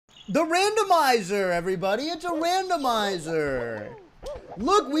The randomizer, everybody! It's a randomizer!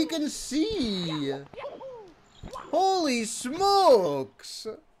 Look, we can see! Holy smokes!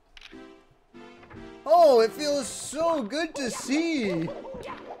 Oh, it feels so good to see!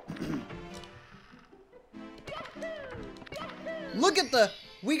 Look at the...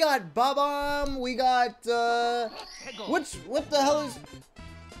 We got Babam, we got, what the hell is...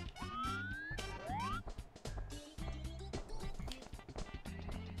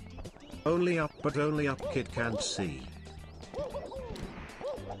 Only up, but only up kid can't see.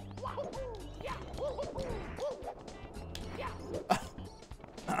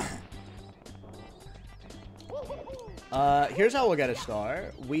 Here's how we'll get a star.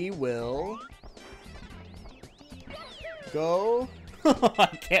 We will go... I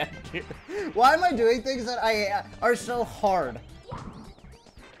can't do... Why am I doing things that are so hard?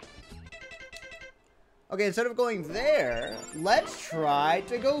 Okay, instead of going there, let's try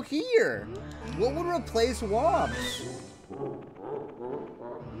to go here. What would replace Womps?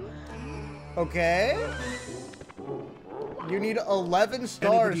 Okay. You need 11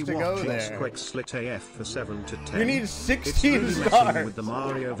 stars to go there. Squeex slit AF for 7 to 10. You need 16 really stars. With the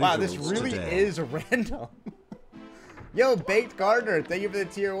Mario wow, this really today. is random. Yo, Baked Gardner, thank you for the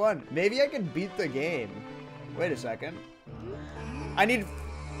tier 1. Maybe I can beat the game. Wait a second. I need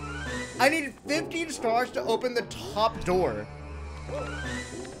 15 stars to open the top door.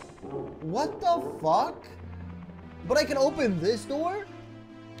 What the fuck? But I can open this door?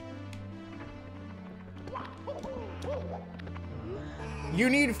 You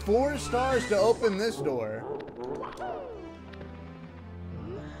need 4 stars to open this door.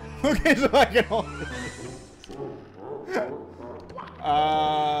 Okay, so I can open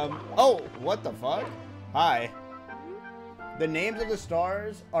oh, what the fuck? Hi. The names of the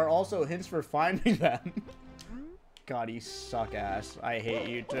stars are also hints for finding them. God, you suck ass. I hate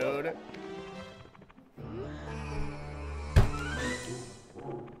you, Toad.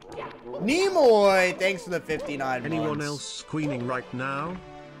 Nimoy! Thanks for the 59 Anyone months. else squealing right now?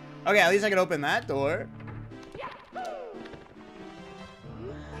 Okay, at least I can open that door.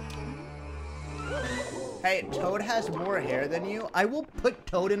 Hey, Toad has more hair than you. I will put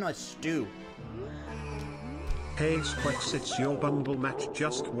Toad in a stew. Hey Squeex, it's your bundle match.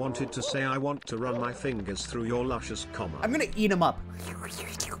 Just wanted to say I want to run my fingers through your luscious comma. I'm gonna eat him up.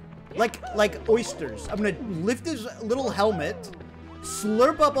 Like oysters. I'm gonna lift his little helmet,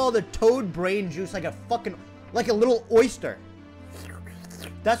 slurp up all the Toad brain juice like a fucking, like a little oyster.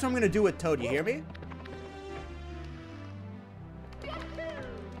 That's what I'm gonna do with Toad, you hear me?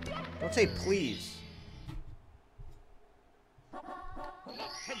 Don't say please.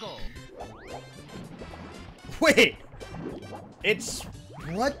 Wait! It's...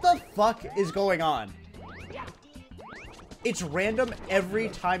 What the fuck is going on? It's random every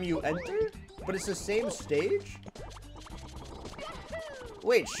time you enter? But it's the same stage?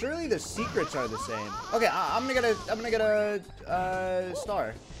 Wait, surely the secrets are the same. Okay, I'm gonna get a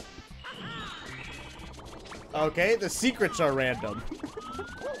star. Okay, the secrets are random.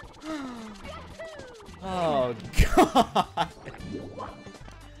 Oh god.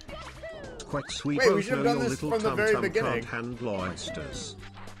 Squeex, Wait, we should have done this from the very beginning. Oysters.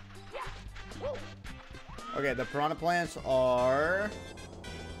 Okay, the piranha plants are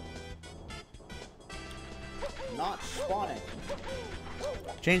not spawning.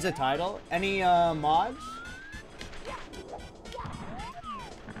 Change the title. Any mods?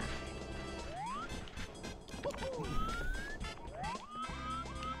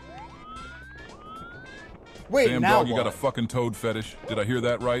 Wait, damn now dog, you what? got a fucking Toad fetish. Did I hear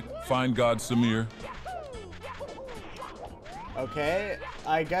that right? Find God, Samir. Okay,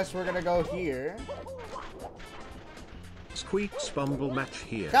 I guess we're gonna go here. Squeex Bumble match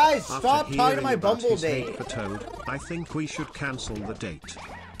here. Guys, After stop talking to my hearing about Bumble his hate date. for Toad, I think we should cancel the date.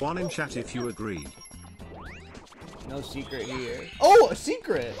 One in chat if you agree. No secret here. Oh, a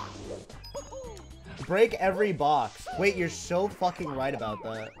secret! Break every box. Wait, you're so fucking right about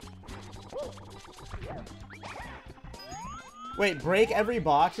that. Wait, break every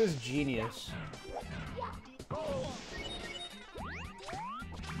box is genius.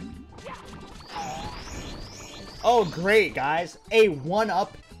 Oh, great, guys. A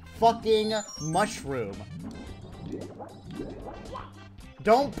 1-up fucking mushroom.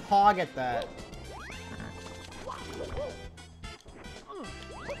 Don't pog at that.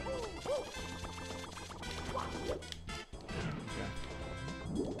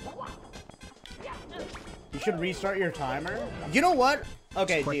 You should restart your timer. You know what?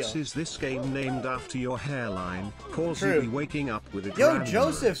 Okay, Squeex, deal. is this game named after your hairline? Cause True. you be waking up with a Yo, grand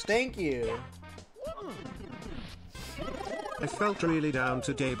Joseph, roast. thank you. I felt really down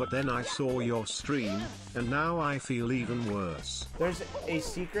today, but then I saw your stream, and now I feel even worse. There's a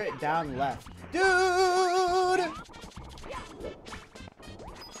secret down left. Dude!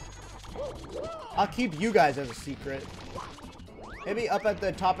 I'll keep you guys as a secret. Maybe up at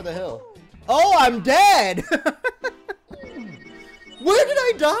the top of the hill. Oh, I'm dead! Where did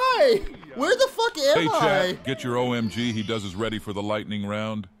I die? Where the fuck am Hey, I? chat, get your OMG. He does us ready for the lightning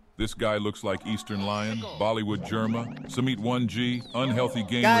round. This guy looks like Eastern Lion, Bollywood Germa, Samit 1G, Unhealthy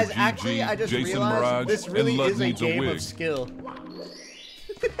Gamer Guys, GG, actually, I just Jason realized Mirage, this really and Lud is a needs a game wig. of skill.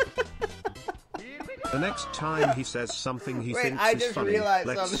 The next time he says something he thinks I is just funny, realized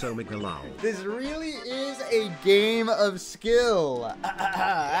let's something. Somigalal. This really is a game of skill.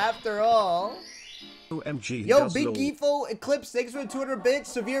 After all. OMG, Yo, does Big lol. Geefo, Eclipse, thanks for the 200 bits.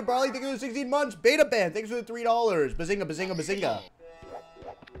 Severe Barley, thanks for the 16 months. Beta Band, thanks for the $3. Bazinga, bazinga, bazinga.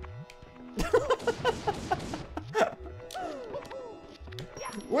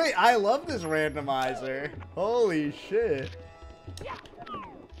 Wait, I love this randomizer. Holy shit.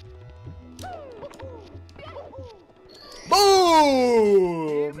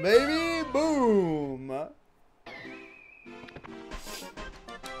 Boom! Baby, boom!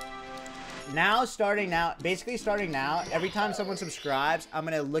 Basically starting now, every time someone subscribes, I'm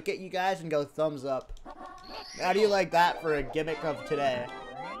gonna look at you guys and go thumbs up. How do you like that for a gimmick of today?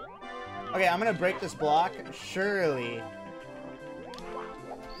 Okay, I'm gonna break this block. Surely.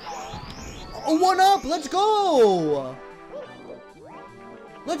 Oh, 1-up! Let's go!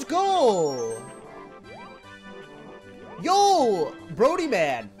 Let's go! Yo! Brody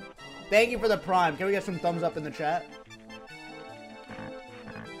man! Thank you for the prime. Can we get some thumbs up in the chat?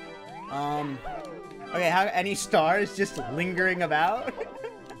 Okay, any stars just lingering about?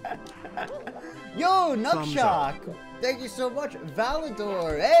 Yo, Nuckshock! Thank you so much.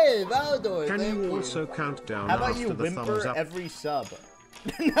 Valador! Hey, Valador! Can thank you also count down How about after you the thumbs whimper up? every sub?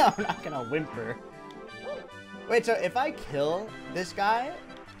 No, I'm not gonna whimper. Wait, so if I kill this guy,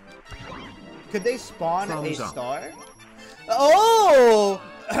 could they spawn Thumbs a up. star? Oh!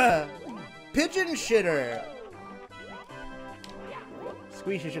 Pigeon shitter!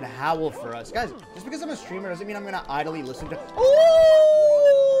 Squeex, you should howl for us. Guys, just because I'm a streamer doesn't mean I'm gonna idly listen to...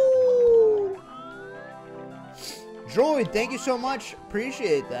 Ooh! Droid, thank you so much.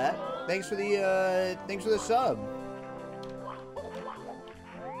 Appreciate that. Thanks for the sub.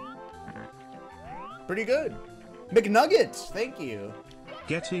 Pretty good. McNuggets, thank you.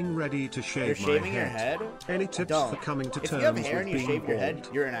 Getting ready to shave You're shaving my your head. head? Any tips Don't. for coming to If terms you have hair with and you being shave your head,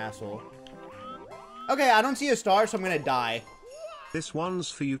 bald? you're an asshole. Okay, I don't see a star, so I'm gonna die. This one's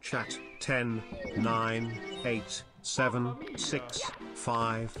for you, chat. 10, 9, 8, 7, 6,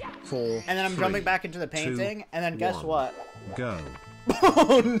 5, 4, And then I'm 3, jumping back into the 2, painting, and then guess 1. what? Go.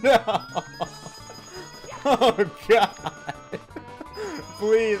 Oh no! Oh god!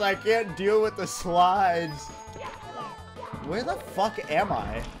 Please, I can't deal with the slides. Where the fuck am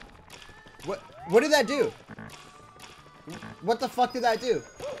I? What did that do? What the fuck did that do?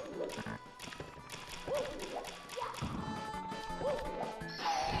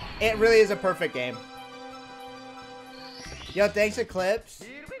 It really is a perfect game. Yo, thanks Eclipse.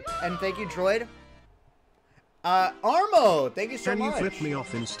 And thank you, Droid. Armo, thank you so much. Can you flip me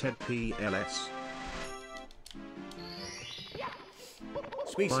off instead, PLS?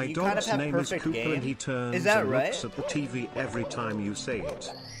 Squeex, My you kind of dog's have name is perfect Cooper game. and he turns Is that and right? looks at the TV every time you say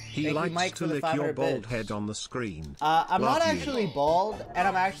it. He Thank you, likes Mike, to for the lick your 500 bald bits. head on the screen. I'm Love not you. actually bald, and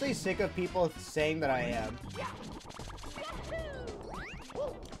I'm actually sick of people saying that I am.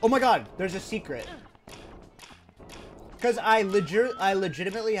 Oh my god, there's a secret. Because I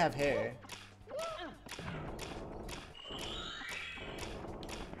legitimately have hair.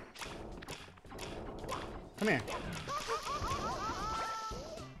 Come here.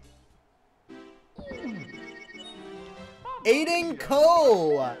 Aiden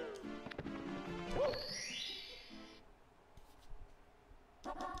Co!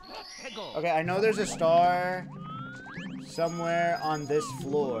 Okay, I know there's a star somewhere on this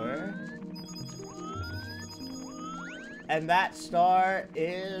floor. And that star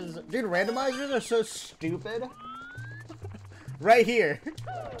is... Dude, randomizers are so stupid. Right here.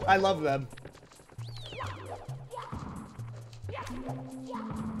 I love them.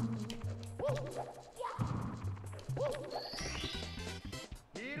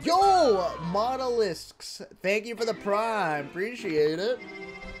 Yo, Modelisks, thank you for the prime. Appreciate it.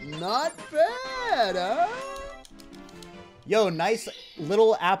 Not bad, huh? Yo, nice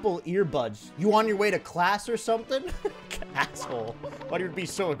little Apple earbuds. You on your way to class or something? Asshole. Why do you be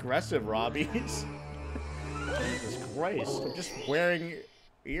so aggressive, Robbies? Jesus Christ. I'm just wearing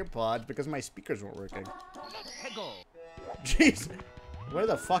earpods because my speakers weren't working. Jeez. Where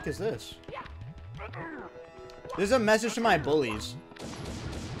the fuck is this? There's a message to my bullies.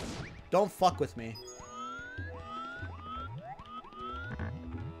 Don't fuck with me.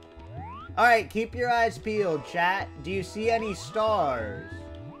 Alright, keep your eyes peeled, chat. Do you see any stars?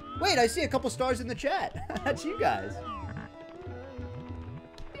 Wait, I see a couple stars in the chat. That's you guys.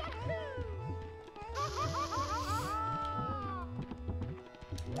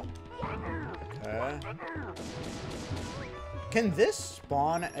 Okay. Can this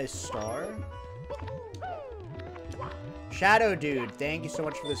spawn a star? Shadow Dude, thank you so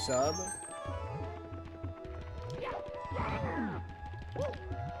much for the sub.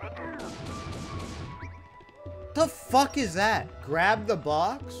 The fuck is that? Grab the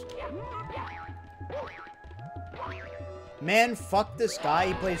box? Man, fuck this guy.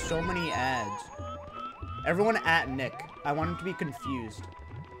 He plays so many ads. Everyone at Nick. I want him to be confused.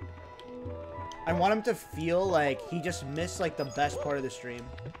 I want him to feel like he just missed like the best part of the stream.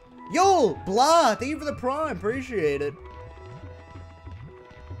 Yo, blah, thank you for the prime. Appreciate it.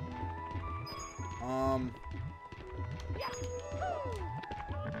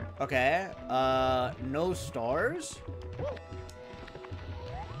 Okay, no stars?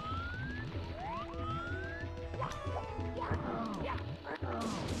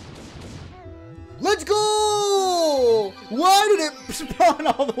 Let's go! Why did it spawn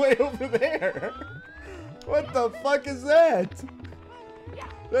all the way over there? What the fuck is that?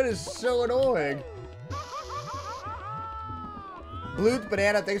 That is so annoying. Bluth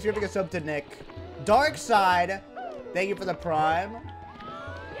Banana, thanks for giving a sub to Nick. Dark Side, thank you for the prime.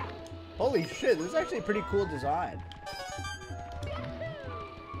 Holy shit, this is actually a pretty cool design.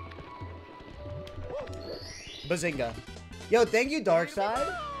 Bazinga. Yo, thank you, Dark Side.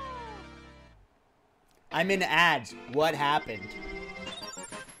 I'm in ads. What happened?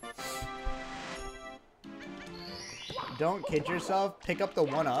 Don't kid yourself. Pick up the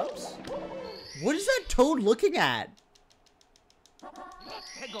one-ups. What is that toad looking at?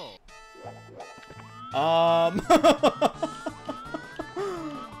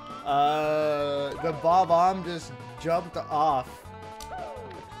 The Bob-omb just jumped off.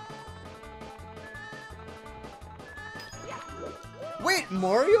 Wait,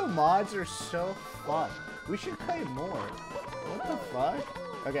 Mario mods are so fun. We should play more. What the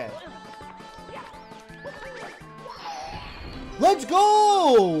fuck? Okay. Let's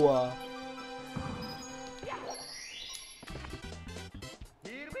go!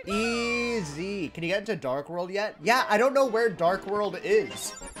 Easy. Can you get into Dark World yet? Yeah, I don't know where Dark World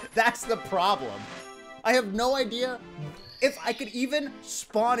is. That's the problem. I have no idea if I could even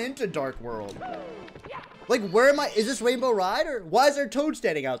spawn into Dark World. Like, where am I? Is this Rainbow Ride? Or why is there Toad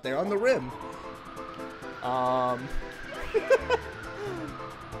standing out there on the rim? What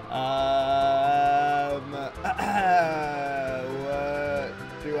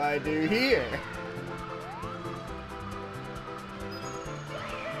do I do here?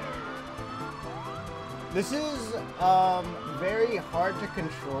 This is, very hard to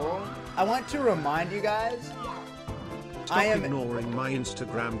control. I want to remind you guys, I am ignoring my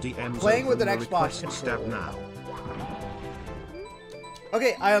Instagram DMs. Playing with an Xbox controller now.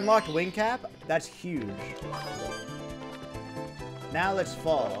 Okay, I unlocked wing cap. That's huge. Now let's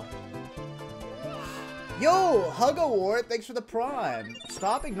fall. Yo, Hug Award, thanks for the prime.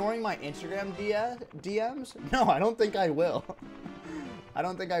 Stop ignoring my Instagram DMs? No, I don't think I will. I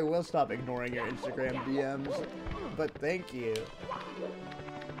don't think I will stop ignoring your Instagram DMs. But thank you.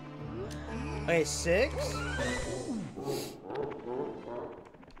 Okay, 6?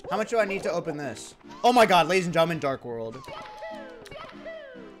 How much do I need to open this? Oh my god, ladies and gentlemen, Dark World.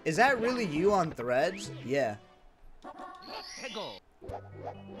 Is that really you on Threads? Yeah.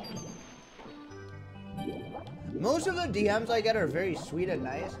 Most of the DMs I get are very sweet and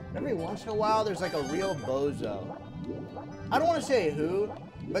nice. Every once in a while, there's like a real bozo. I don't want to say who,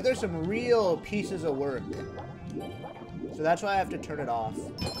 but there's some real pieces of work. So that's why I have to turn it off.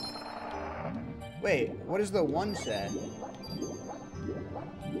 Wait, what does the 1 say?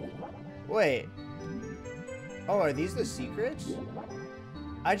 Wait. Oh, are these the secrets?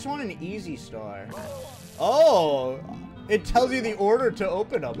 I just want an easy star. Oh, it tells you the order to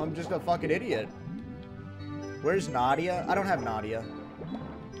open them. I'm just a fucking idiot. Where's Nadia? I don't have Nadia.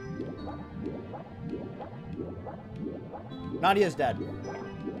 Nadia's dead.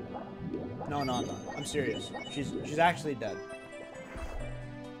 No, no, I'm not. I'm serious. She's actually dead.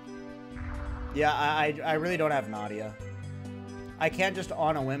 Yeah, I really don't have Nadia. I can't just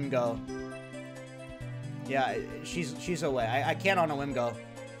on a whim go. Yeah, she's away. I can't on a whim go.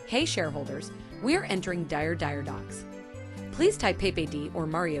 Hey shareholders, we're entering Dire Docs. Please type Pepe D or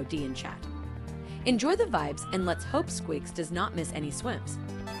Mario D in chat. Enjoy the vibes, and let's hope Squeex does not miss any swims.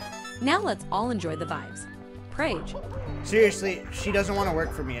 Now let's all enjoy the vibes. Prage. Seriously, she doesn't want to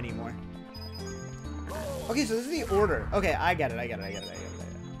work for me anymore. Okay, so this is the order. Okay, I get it.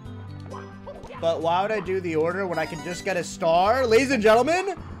 But why would I do the order when I can just get a star? Ladies and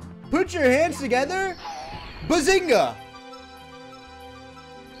gentlemen, put your hands together. Bazinga!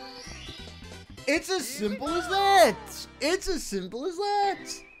 It's as simple as that. It's as simple as that.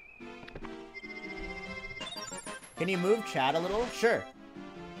 Can you move chat a little? Sure.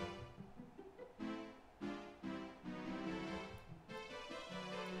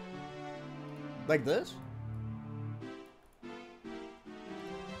 Like this?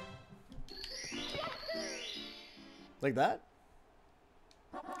 Like that?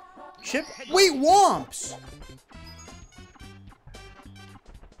 Chip? Wait, Womps!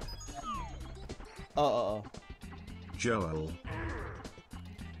 Joel.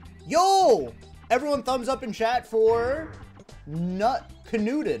 Yo! Everyone thumbs up in chat for Nut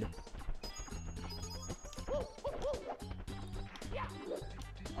Canooted.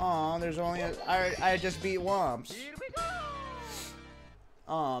 Aw, there's only a... I just beat Womps.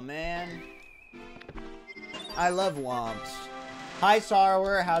 Aw, man. I love Womps. Hi,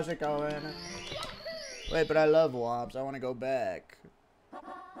 Sarwer. How's it going? Wait, but I love Womps. I want to go back.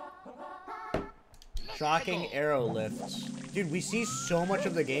 Shocking arrow lifts. Dude, we see so much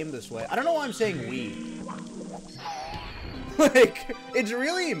of the game this way. I don't know why I'm saying we. Like, it's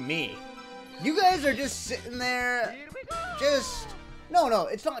really me. You guys are just sitting there, just... No,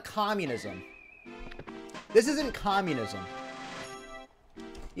 it's not communism. This isn't communism.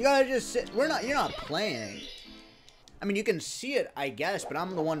 You gotta just sit... You're not playing. I mean, you can see it, I guess, but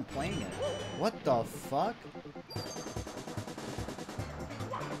I'm the one playing it. What the fuck?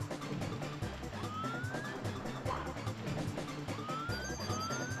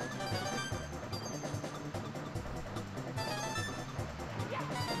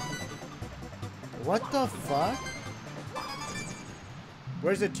 What the fuck?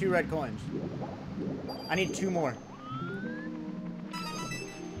 Where's the 2 red coins? I need 2 more.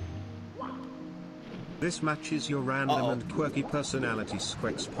 This matches your random and quirky personality,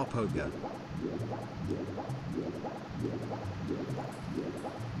 Squeex Popoga.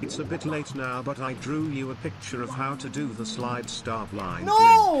 It's a bit late now, but I drew you a picture of how to do the slide star blind.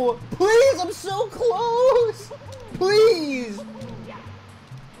 No! Please, I'm so close! Please!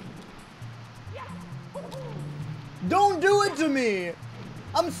 Don't do it to me!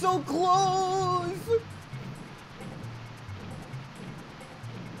 I'm so close!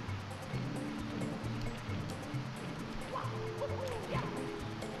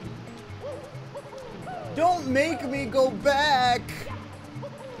 Don't make me go back!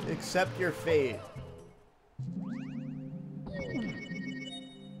 Accept your fate.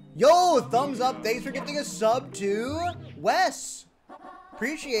 Yo, thumbs up. Thanks for gifting a sub to Wes.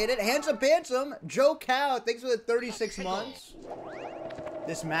 Appreciate it. Handsome Pantsome. Joe Cow. Thanks for the 36 months.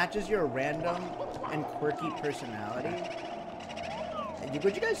 This matches your random and quirky personality.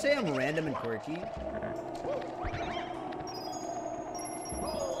 Would you guys say I'm random and quirky?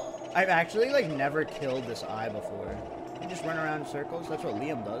 I've actually, like, never killed this eye before. You just run around in circles. That's what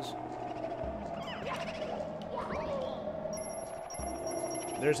Liam does.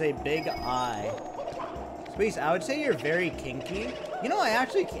 There's a big eye. Squeex, I would say you're very kinky. You know, I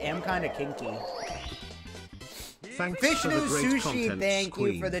actually am kind of kinky. Thanks Vishnu for the great Sushi, content, thank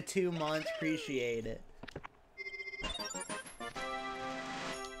Queen. you for the 2 months. Appreciate it.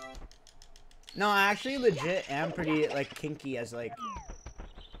 No, I actually legit am pretty, like, kinky as, like...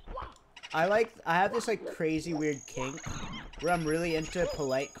 I have this, like, crazy weird kink where I'm really into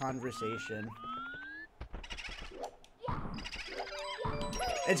polite conversation.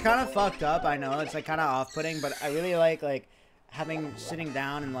 It's kind of fucked up, I know. It's, like, kind of off-putting, but I really like sitting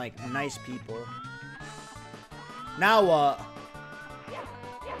down and, like, nice people. Now what?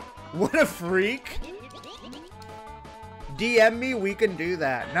 What a freak. DM me, we can do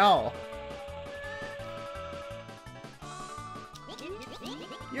that. No.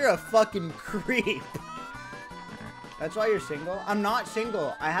 You're a fucking creep. That's why you're single? I'm not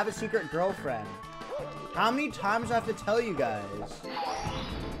single. I have a secret girlfriend. How many times do I have to tell you guys?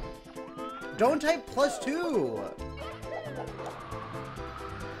 Don't type +2.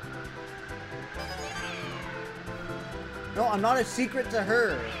 No, I'm not a secret to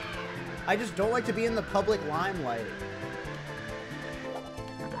her. I just don't like to be in the public limelight.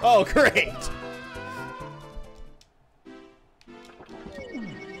 Oh, great.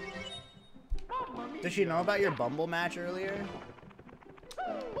 Does she know about your Bumble match earlier?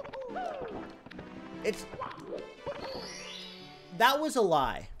 That was a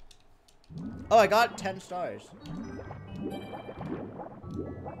lie. Oh, I got 10 stars.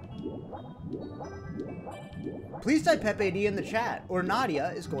 Please type Pepe D in the chat, or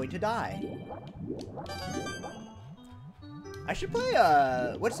Nadia is going to die. I should play,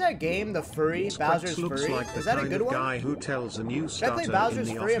 what's that game? The Furry? Squeex Bowser's looks Furry? like the Is that a kind good of one? guy who tells a new Should I play starter Bowser's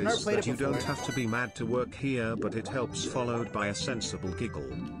in the Furry? I've never office played that it you don't before. have to be mad to work here, but it helps, followed by a sensible giggle.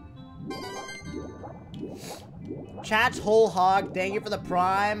 Chat's whole hog, thank you for the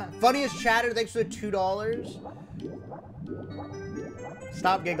prime. Funniest chatter, thanks for the $2.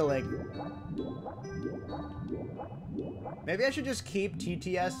 Stop giggling. Maybe I should just keep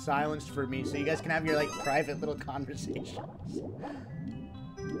TTS silenced for me so you guys can have your, like, private little conversations.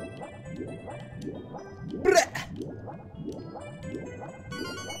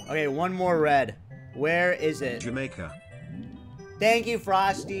 Okay, one more red. Where is it? Jamaica. Thank you,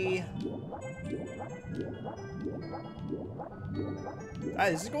 Frosty.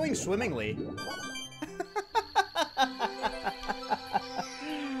 Alright, this is going swimmingly.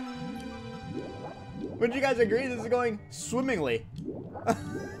 Wouldn't you guys agree? This is going swimmingly.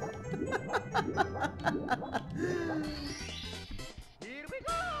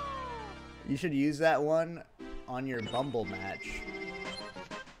 You should use that one on your Bumble match.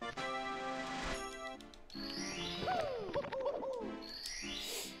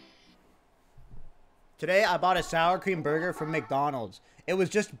 Today I bought a sour cream burger from McDonald's. It was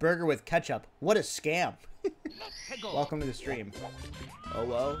just burger with ketchup. What a scam. Welcome to the stream. Oh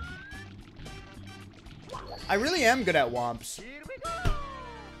well. I really am good at Womps.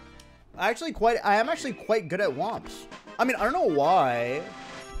 I am actually quite good at Womps. I mean, I don't know why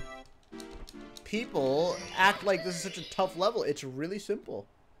people act like this is such a tough level. It's really simple.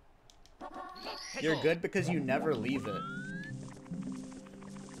 You're good because you never leave it.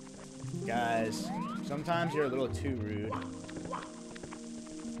 Guys, sometimes you're a little too rude.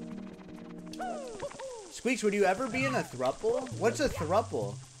 Squeex, would you ever be in a throuple? What's a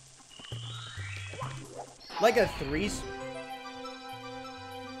throuple? Like a threesome?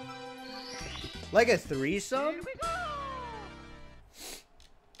 Like a threesome?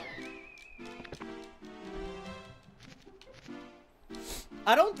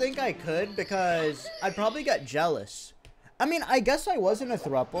 I don't think I could because I'd probably get jealous. I mean, I guess I was in a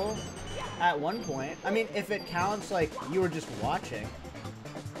throuple at one point. I mean, if it counts like you were just watching.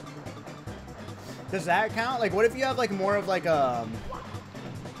 Does that count? Like, what if you have like more of like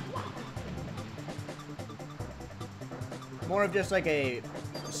more of just like a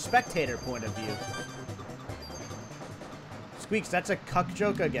spectator point of view? Squeex, that's a cuck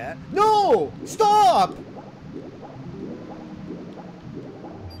joke again. No! Stop!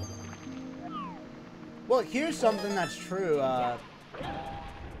 Well, here's something that's true.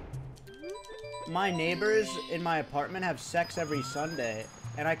 My neighbors in my apartment have sex every Sunday,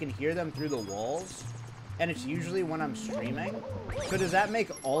 and I can hear them through the walls, and it's usually when I'm streaming. So does that make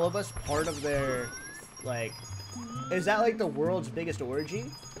all of us part of their, like, is that like the world's biggest orgy?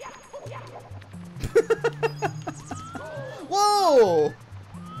 Whoa!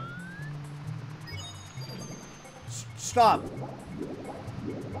 Stop.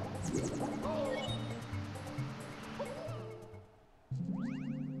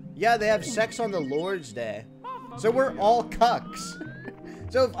 Yeah, they have sex on the Lord's Day. So we're all cucks.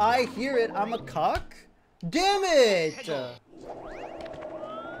 So if I hear it, I'm a cuck? Damn it!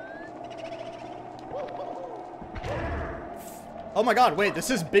 Oh my god, wait, this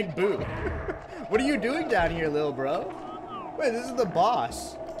is Big Boo. What are you doing down here, little bro? Wait, this is the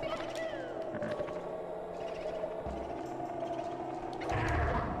boss.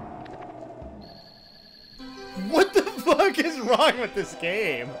 What the fuck is wrong with this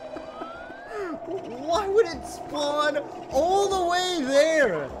game? Why would it spawn all the way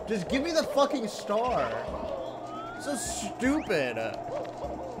there? Just give me the fucking star. So stupid.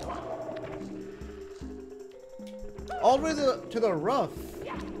 All the way to the roof.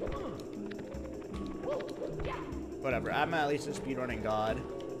 Whatever, I'm at least a speedrunning god.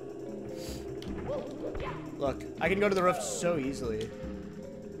 Look, I can go to the roof so easily.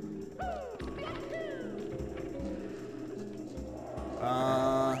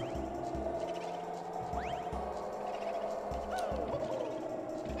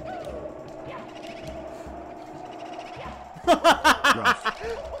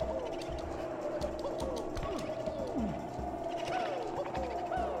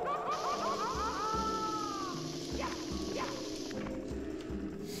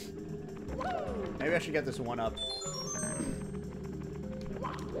 Maybe I should get this one up.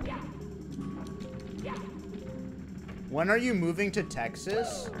 When are you moving to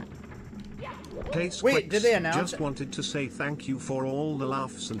Texas? Hey, Squeex, wait, did they announce just wanted to say thank you for all the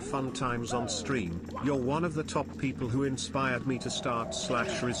laughs and fun times on stream. You're one of the top people who inspired me to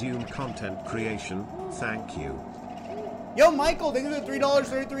start/resume content creation. Thank you. Yo, Michael, thank you for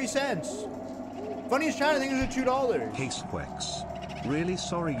 $3.33. Funniest chat, I think it was $2. Hey, Squeex. Really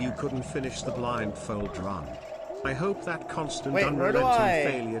sorry you couldn't finish the blindfold run. I hope that constant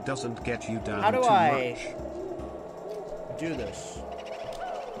unrelenting failure doesn't get you down How do too I much. do this?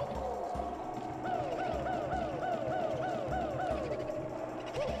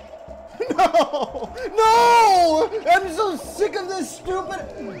 No! No! I'm so sick of this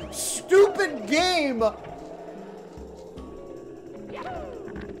stupid game!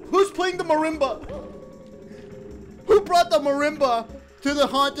 Who's playing the marimba? Who brought the marimba to the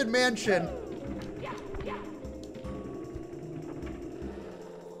haunted mansion?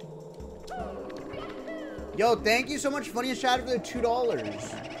 Yo, thank you so much, Funniest Chat, for the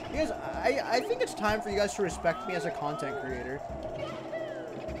 $2. You guys, I think it's time for you guys to respect me as a content creator.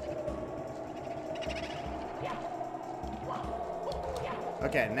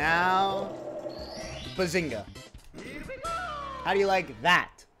 Okay, now... Bazinga. How do you like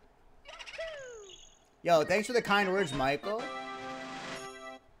that? Yo, thanks for the kind words, Michael.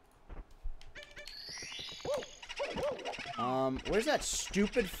 Where's that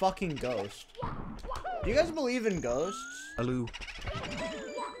stupid fucking ghost? Do you guys believe in ghosts? Hello.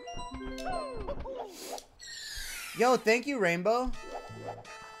 Yo, thank you, Rainbow.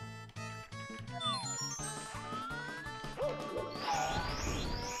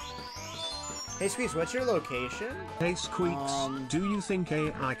 Hey, Squeex, what's your location? Hey, Squeex, do you think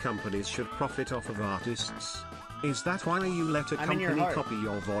AI companies should profit off of artists? Is that why you let a company copy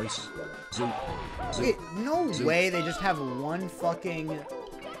your voice? Zoop. Wait, no way they just have one fucking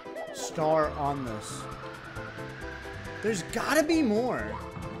star on this. There's gotta be more.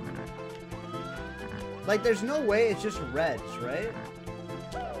 Like, there's no way it's just Reds, right?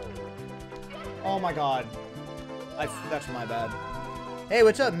 Oh my god. That's my bad. Hey,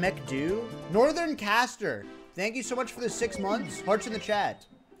 what's up, McDo? Northern Caster, thank you so much for the 6 months. Hearts in the chat.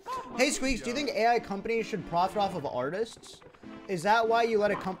 Hey, Squeex, do you think AI companies should profit off of artists? Is that why you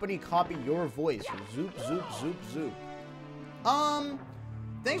let a company copy your voice? Zoop, zoop, zoop, zoop.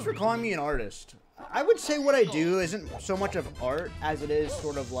 Thanks for calling me an artist. I would say what I do isn't so much of art as it is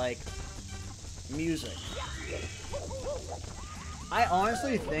sort of like music. I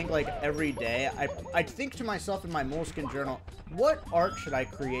honestly think, like, every day, I think to myself in my Moleskin journal, what art should I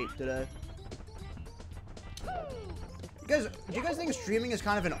create today? Do you guys think streaming is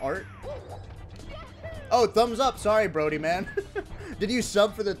kind of an art? Oh, thumbs up. Sorry, Brody, man. Did you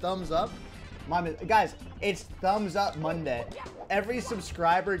sub for the thumbs up? Guys, it's Thumbs Up Monday. Every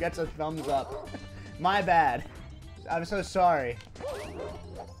subscriber gets a thumbs up. My bad. I'm so sorry.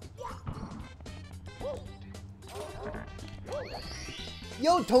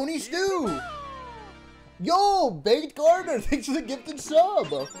 Yo, Tony Stew! Yo, Baked Gardner, thanks for the gifted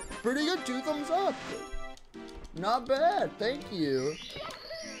sub. Pretty good, 2 thumbs up. Not bad, thank you.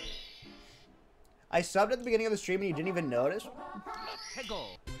 I subbed at the beginning of the stream and you didn't even notice.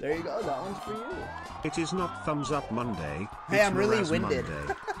 There you go, that one's for you. It is not Thumbs Up Monday. Hey, I'm really winded.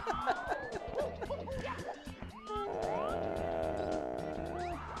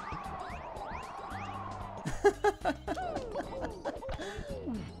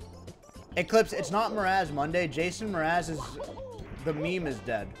 Eclipse, it's not Mraz Monday. Jason Mraz is... The meme is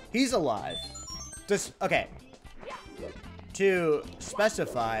dead. He's alive. Just... Okay. To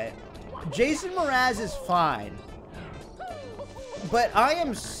specify, Jason Mraz is fine. But I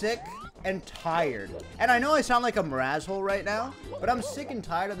am sick and tired. And I know I sound like a Mraz hole right now, but I'm sick and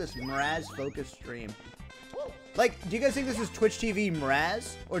tired of this Mraz-focused stream. Like, do you guys think this is Twitch TV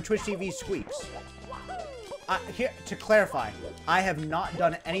Mraz or Twitch TV Squeex? Here, to clarify, I have not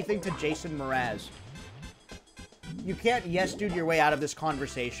done anything to Jason Mraz. You can't yes dude your way out of this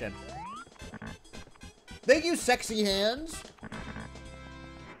conversation. Thank you, Sexy Hands.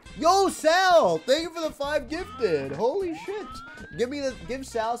 Yo, Sal, thank you for the 5 gifted. Holy shit. Give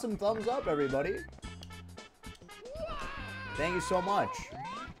Sal some thumbs up, everybody. Thank you so much.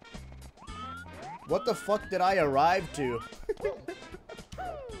 What the fuck did I arrive to?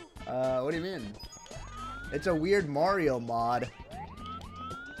 What do you mean? It's a weird Mario mod.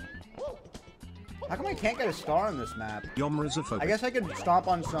 How come I can't get a star on this map? I guess I could stomp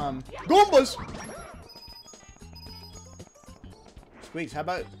on some Goombas! Squeex, how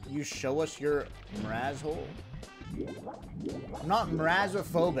about you show us your Mraz hole? I'm not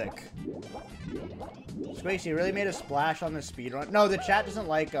Mrazophobic. Squeex, you really made a splash on the speedrun? No, the chat doesn't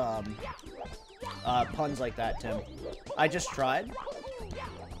like puns like that, Tim. I just tried.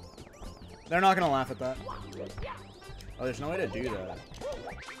 They're not gonna laugh at that. Oh, there's no way to do that.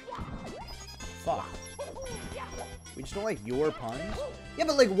 Fuck. We just don't like your puns? Yeah,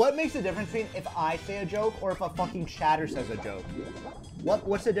 but like, what makes the difference between if I say a joke or if a fucking chatter says a joke?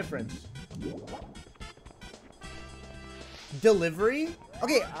 What's the difference? Delivery?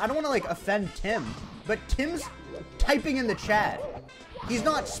 Okay, I don't want to like offend Tim, but Tim's typing in the chat. He's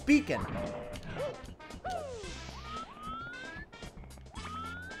not speaking.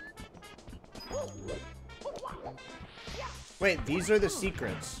 Wait, these are the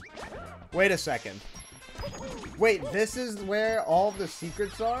secrets. Wait a second. Wait, this is where all of the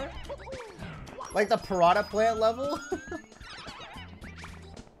secrets are? Like the piranha plant level?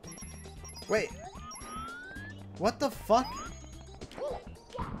 Wait. What the fuck?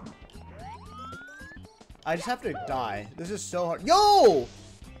 I just have to die. This is so hard. Yo!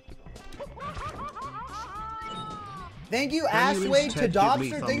 Thank you, Assway to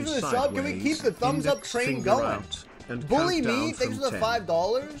Dobster. Thanks for the sub. Can we keep the thumbs up train going? Bully me. Thanks for the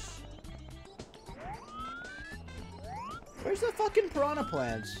 $5. Where's the fucking piranha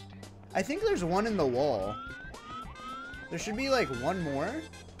plants? I think there's one in the wall. There should be like one more.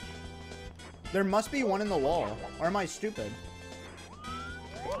 There must be one in the wall. Or am I stupid?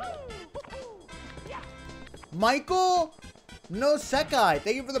 Michael No Sekai,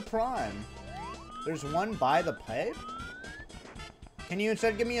 thank you for the prime. There's one by the pipe? Can you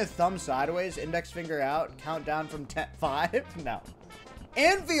instead give me a thumb sideways, index finger out, count down from 5? No.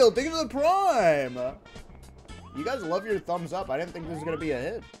 Anfield, thank you for the prime. You guys love your thumbs up. I didn't think this was going to be a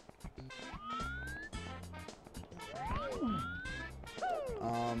hit.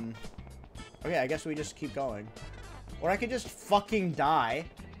 Okay, I guess we just keep going. Or I could just fucking die.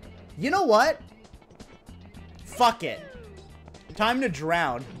 You know what? Fuck it. Time to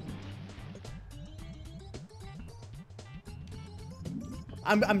drown.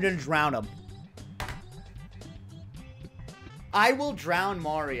 I'm gonna drown him. I will drown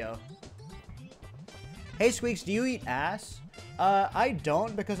Mario. Hey, Squeex, do you eat ass? I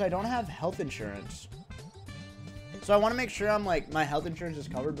don't, because I don't have health insurance. So I want to make sure I'm like, my health insurance is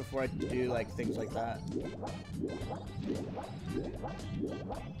covered before I do like things like that.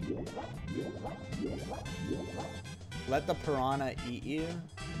 Let the piranha eat you.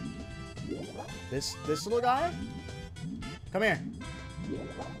 This little guy? Come here.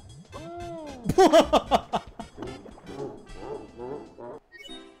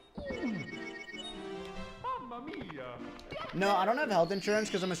 No, I don't have health insurance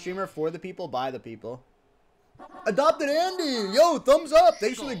because I'm a streamer for the people, by the people. Adopted Andy! Yo, thumbs up!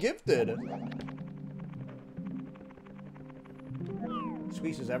 Thanks for the gifted.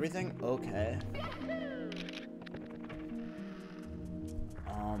 Squeeze, is everything okay?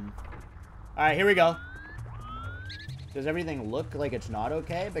 Alright, here we go. Does everything look like it's not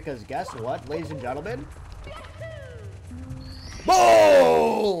okay? Because guess what, ladies and gentlemen?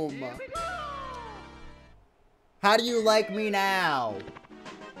 Boom! How do you like me now?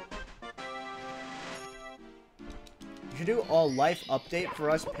 You should do all life update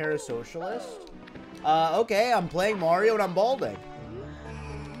for us parasocialists. Okay, I'm playing Mario and I'm balding.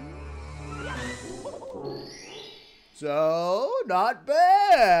 So, not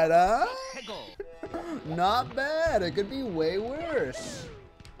bad, huh? Not bad. It could be way worse.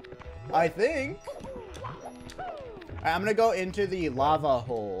 I think. Alright, I'm gonna go into the lava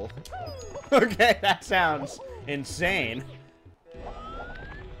hole. Okay, that sounds insane.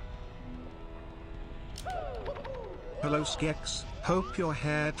 Hello Squeex, hope your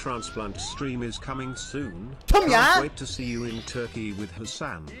hair transplant stream is coming soon. Can't wait to see you in Turkey with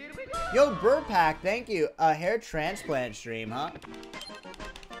Hassan. Yo, Burpack, thank you. A hair transplant stream, huh?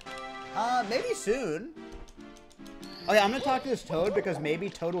 Maybe soon. Okay, I'm gonna talk to this Toad because maybe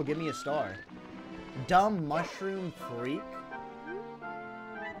Toad will give me a star. Dumb mushroom freak.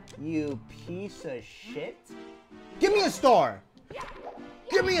 You piece of shit. Give me a star!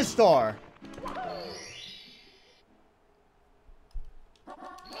 Give me a star!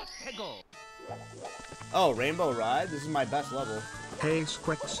 Oh, Rainbow Ride? This is my best level. Hey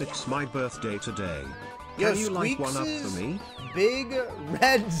Squeex, it's my birthday today. Yo, Can you light one up for me? Big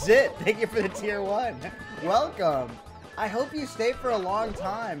red zit. Thank you for the tier 1. Welcome. I hope you stay for a long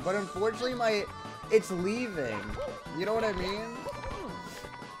time, but unfortunately it's leaving. You know what I mean?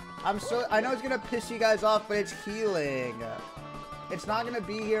 I know it's gonna piss you guys off, but it's healing. It's not gonna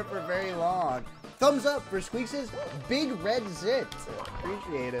be here for very long. Thumbs up for Squeex' big red zit.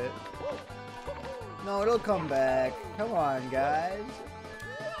 Appreciate it. No, it'll come back. Come on, guys.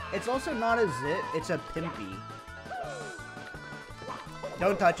 It's also not a zit, it's a pimpy.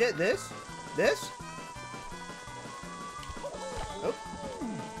 Don't touch it. This? Oh.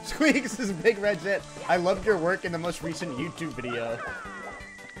 Squeex is big red zit. I loved your work in the most recent YouTube video.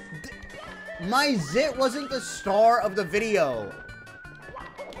 My zit wasn't the star of the video.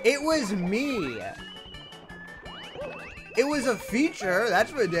 It was me. It was a feature,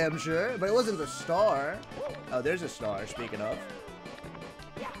 that's for damn sure, but it wasn't the star. Oh, there's a star, speaking of.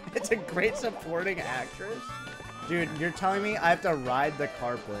 It's a great supporting actress. Dude, you're telling me I have to ride the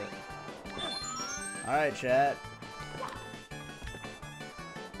carpet. Alright, chat.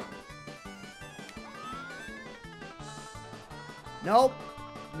 Nope.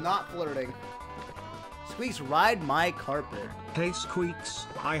 Not flirting. Squeex, ride my carpet. Hey Squeex,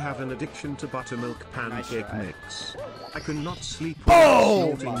 I have an addiction to buttermilk pancake mix. I cannot sleep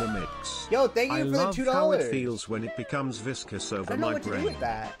without snorting the mix. Yo, thank you for the $2. I love how it feels when it becomes viscous over my brain.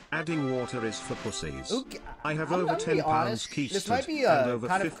 That. Adding water is for pussies. Okay. I have over 10 pounds keistered and over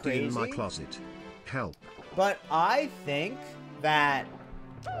 50 in my closet. Help. But I think that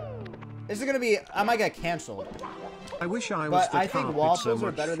this is gonna be, I might get canceled. I wish I was but the I think carpet waffles so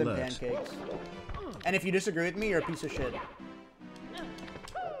are better than flirt. pancakes. And if you disagree with me, you're a piece of shit.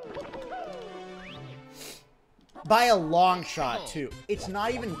 By a long shot, too. It's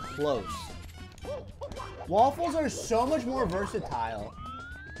not even close. Waffles are so much more versatile.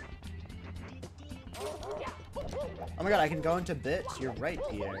 Oh my god, I can go into bits. You're right,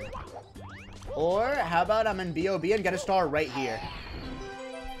 Pierre. Or, how about I'm in B.O.B. and get a star right here.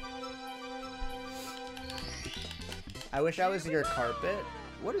 I wish I was your carpet.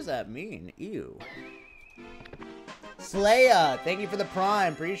 What does that mean? Ew. Slaya, thank you for the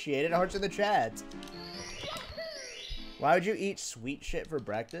prime. Appreciate it. Hearts in the chat. Why would you eat sweet shit for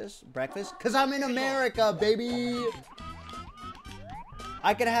breakfast? Because I'm in America, baby.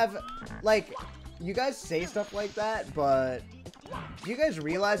 I could have, like, you guys say stuff like that, but do you guys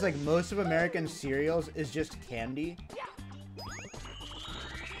realize, like, most of American cereals is just candy?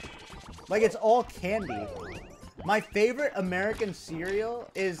 Like, it's all candy. My favorite American cereal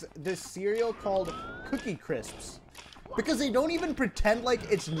is this cereal called Cookie Crisps. Because they don't even pretend like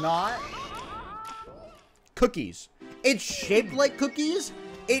it's not cookies. It's shaped like cookies.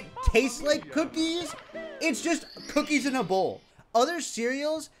 It tastes like cookies. It's just cookies in a bowl. Other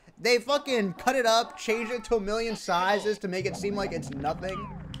cereals, they fucking cut it up, change it to a million sizes to make it seem like it's nothing.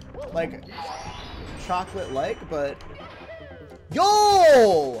 Like, chocolate-like, but...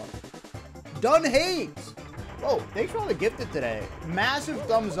 Yo! Done hates! Whoa, thanks for all the gifted today. Massive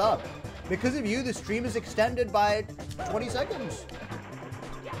thumbs up. Because of you, the stream is extended by 20 seconds.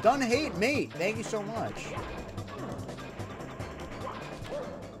 Done hate, mate. Thank you so much.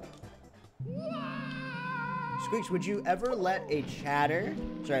 Squeex, would you ever let a chatter...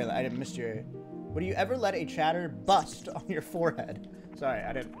 Sorry, I didn't miss your... Would you ever let a chatter bust on your forehead? Sorry,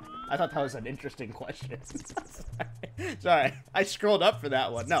 I didn't... I thought that was an interesting question. Sorry, I scrolled up for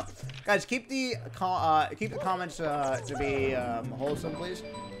that one. No, guys, keep the comments to be wholesome, please.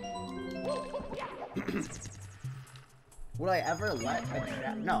 Would I ever let a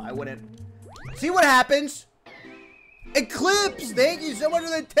chat? No, I wouldn't. See what happens? Eclipse, thank you so much for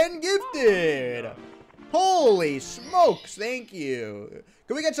the 10 gifted. Holy smokes, thank you.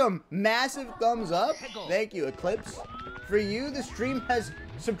 Can we get some massive thumbs up? Thank you, Eclipse. For you, the stream has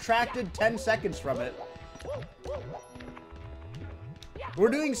subtracted 10 seconds from it. We're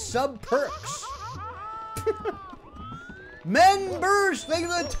doing sub perks. Men burst! Thank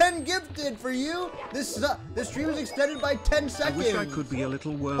you for the 10 gifted for you. This stream is extended by 10 seconds. I wish I could be a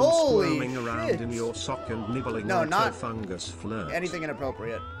little worm Holy squirming shit. around in your sock and nibbling No, like not a fungus flirt. anything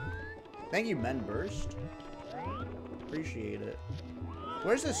inappropriate. Thank you, Men Burst. Appreciate it.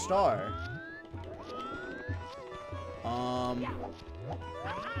 Where's the star? I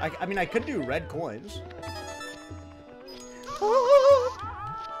mean, I could do red coins.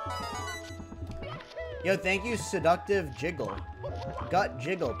 Yo, thank you, Seductive Jiggle. Gut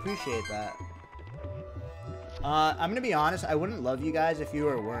Jiggle, appreciate that. I'm gonna be honest, I wouldn't love you guys if you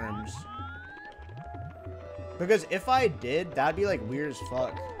were worms. Because if I did, that'd be like weird as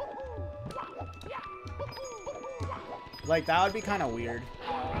fuck. Like, that would be kind of weird.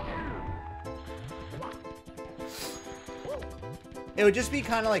 It would just be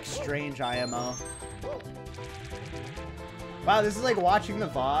kind of like strange IMO. Wow, this is like watching the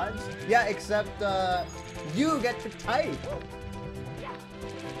VODs. Yeah, except you get to type.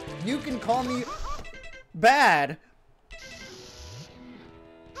 You can call me bad.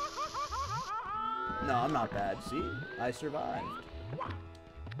 No, I'm not bad. See? I survived.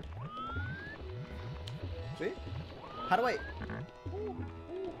 See? How do I...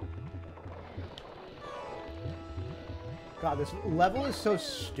 God, this level is so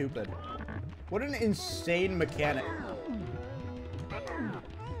stupid. What an insane mechanic.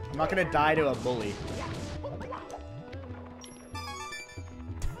 I'm not gonna die to a bully.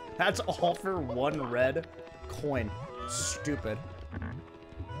 That's all for 1 red coin. Stupid.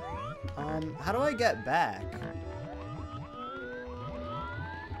 How do I get back?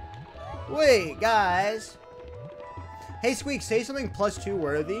 Wait, guys. Hey, Squeex, say something +2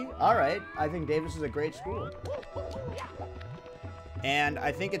 worthy. Alright, I think Davis is a great school. And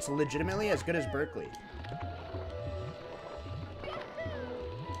I think it's legitimately as good as Berkeley.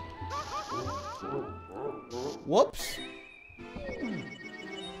 Whoops.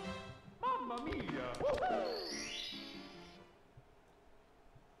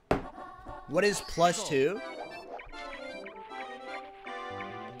 What is +2?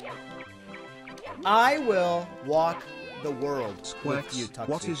 I will walk the world with you, Squeex,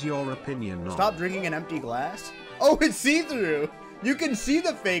 what is your opinion on... Stop drinking an empty glass? Oh, it's see-through! You can see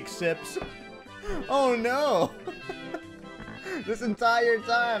the fake sips! Oh no! This entire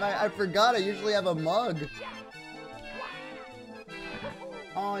time, I forgot I usually have a mug.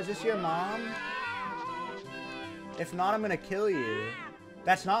 Oh, is this your mom? If not, I'm gonna kill you.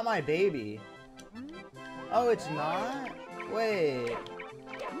 That's not my baby. Oh, it's not? Wait.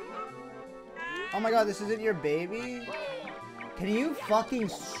 Oh my god, this isn't your baby? Can you fucking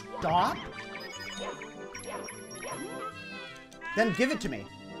stop? Then give it to me.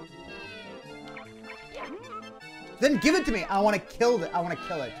 Then give it to me. I want to kill it. I want to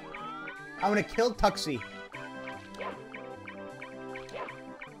kill it. I want to kill Tuxie.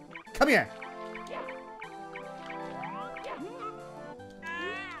 Come here.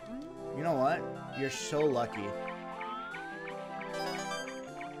 You know what? You're so lucky.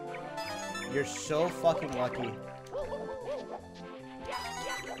 You're so fucking lucky.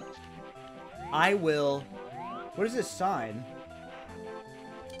 I will... What is this sign?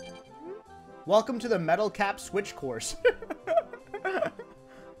 Welcome to the Metal Cap Switch course.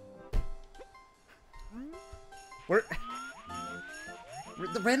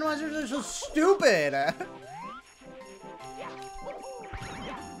 The randomizers are so stupid.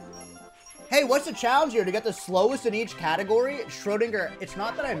 Hey, what's the challenge here? To get the slowest in each category? Schrodinger, it's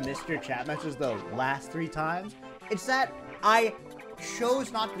not that I missed your chat messages the last 3 times. It's that I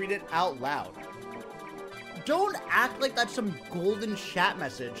chose not to read it out loud. Don't act like that's some golden chat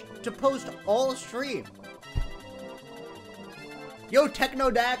message to post all stream. Yo,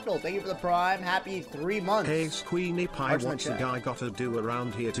 Technodactyl, thank you for the prime. Happy 3 months. Hey, Squeenie Pie, what's a guy gotta do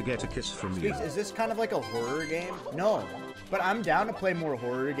around here to get a kiss from you? Is this kind of like a horror game? No, but I'm down to play more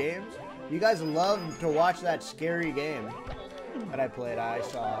horror games. You guys love to watch that scary game that I played, I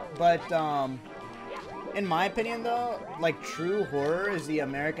saw. But, in my opinion, though, like, true horror is the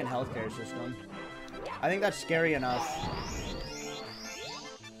American healthcare system. I think that's scary enough.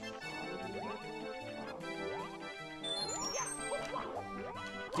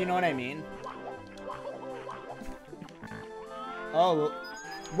 Do you know what I mean? Oh,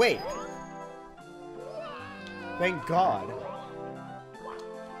 wait. Thank God.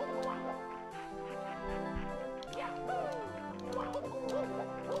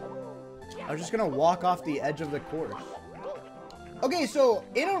 I was just gonna walk off the edge of the course. Okay, so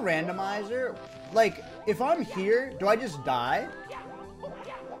in a randomizer, like, if I'm here, do I just die?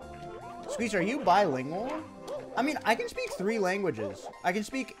 Squeex, are you bilingual? I mean, I can speak 3 languages. I can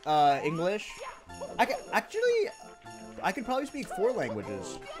speak English. I could probably speak 4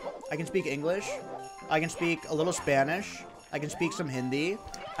 languages. I can speak English. I can speak a little Spanish. I can speak some Hindi.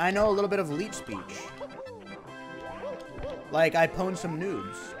 I know a little bit of leet speech. Like, I pwn some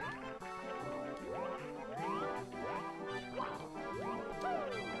noobs.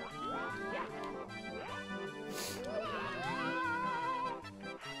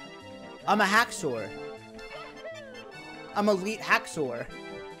 I'm a hacksaw. I'm elite hacksaw.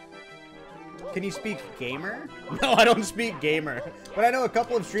 Can you speak gamer? No, I don't speak gamer. But I know a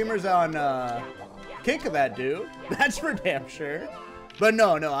couple of streamers on Kick that do. That's for damn sure. But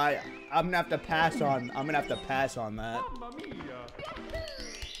no, I'm gonna have to pass on. I'm gonna have to pass on that.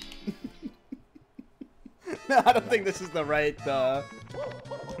 No, I don't think this is the right.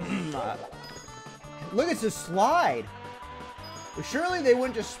 Look, it's a slide. Surely they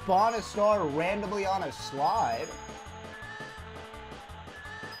wouldn't just spawn a star randomly on a slide.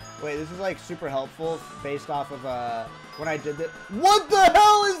 Wait, this is like super helpful based off of when I did that. What the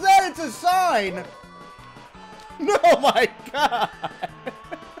hell is that? It's a sign! No, my God!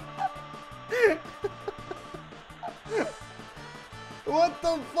 What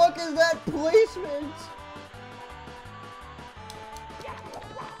the fuck is that placement?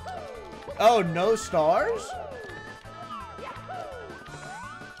 Oh, no stars?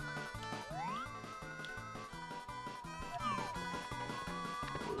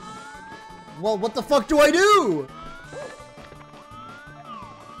 Well, what the fuck do I do?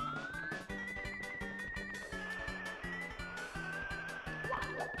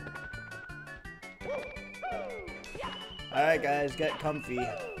 Alright guys, get comfy.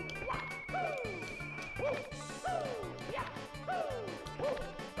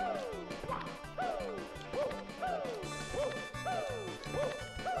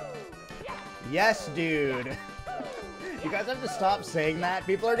 Yes, dude. You guys have to stop saying that.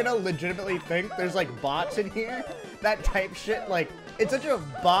 People are gonna legitimately think there's like bots in here. That type shit, like, it's such a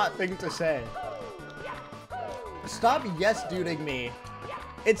bot thing to say. Stop yes duding me.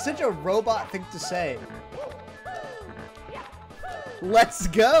 It's such a robot thing to say. Let's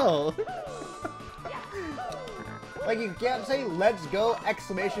go. Like, you can't say let's go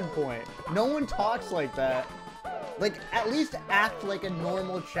exclamation point. No one talks like that. Like, at least act like a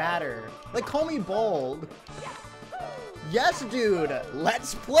normal chatter. Like, call me bold. Yes, dude.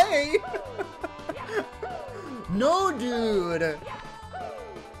 Let's play. No, dude.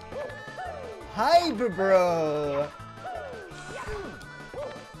 Hype, bro.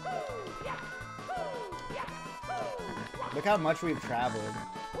 Look how much we've traveled.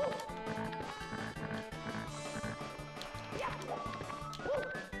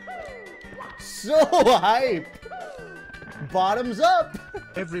 So hype. Bottoms up.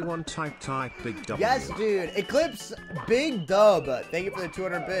 Everyone type big W. Yes, dude. Eclipse Big Dub. Thank you for the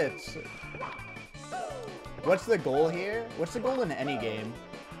 200 bits. What's the goal here? What's the goal in any game?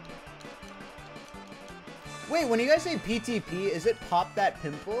 Wait, when you guys say PTP, is it pop that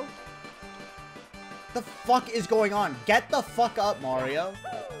pimple? The fuck is going on? Get the fuck up, Mario.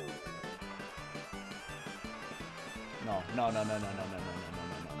 No, no, no, no, no, no, no, no, no,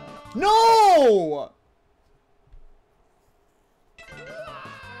 no, no, no. No!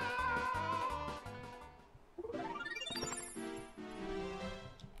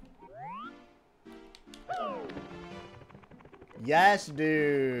 Yes,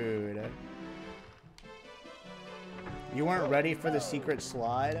 dude. You weren't ready for the secret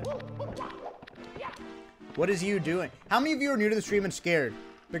slide? What is you doing? How many of you are new to the stream and scared?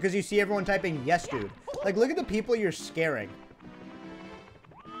 Because you see everyone typing yes, dude. Like, look at the people you're scaring.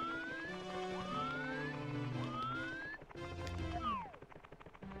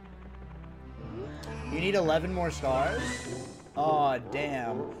 You need 11 more stars? Aw,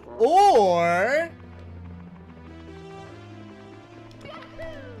 damn. Or...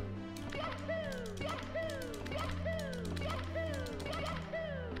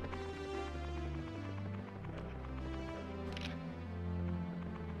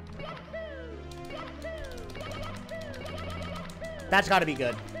 that's gotta be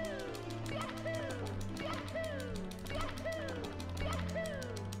good.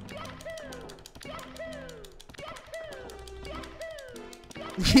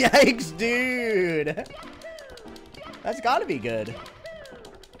 Yikes, dude. That's gotta be good.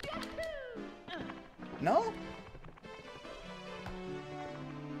 No?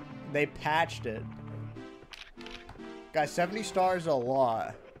 They patched it. Guys, 70 stars is a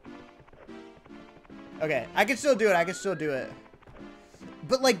lot. Okay, I can still do it. I can still do it.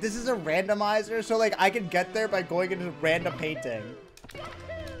 But, like, this is a randomizer, so, like, I can get there by going into random painting.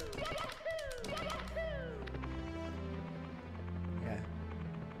 Okay.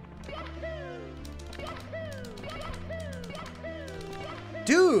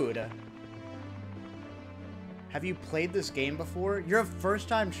 Dude! Have you played this game before? You're a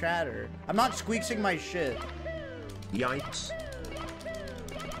first-time chatter. I'm not squeaksing my shit. Yikes.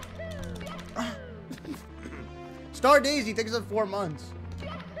 Star Daisy takes up 4 months.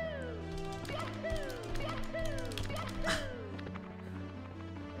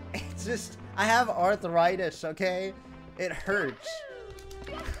 It's just, I have arthritis, okay? It hurts.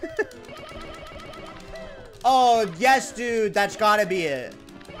 Oh, yes, dude. That's gotta be it.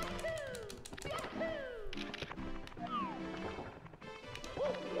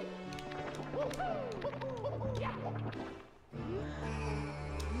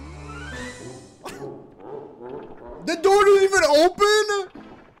 The door didn't even open?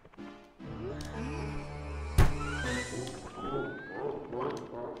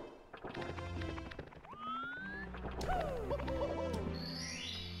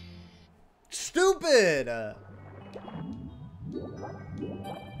 Stupid!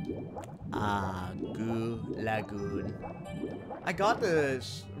 Ah, goo lagoon. I got the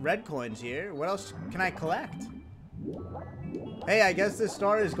red coins here. What else can I collect? Hey, I guess this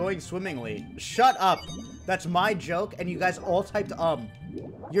star is going swimmingly. Shut up! That's my joke, and you guys all typed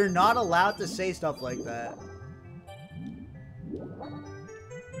You're not allowed to say stuff like that.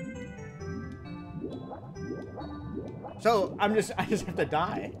 So I just have to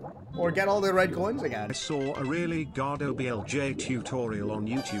die. Or get all the red coins again. I saw a really good BLJ tutorial on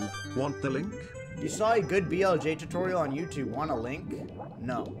YouTube. Want the link? You saw a good BLJ tutorial on YouTube. Want a link?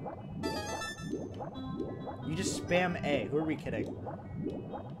 No. You just spam A. Who are we kidding?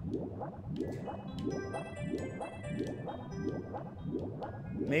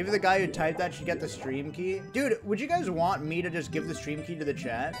 Maybe the guy who typed that should get the stream key. Dude, would you guys want me to just give the stream key to the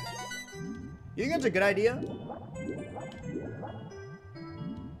chat? You think that's a good idea?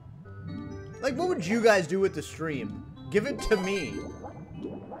 Like, what would you guys do with the stream? Give it to me.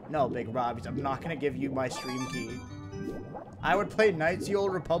 No, Big Robbies, I'm not gonna give you my stream key. I would play Knights of the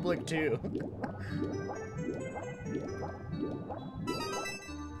Old Republic too.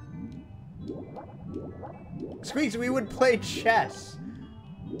 Squeex, we would play chess.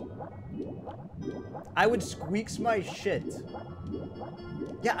 I would squeaks my shit.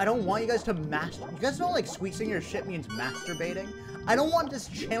 Yeah, I don't want you guys to master. You guys know, like, squeaksing your shit means masturbating? I don't want this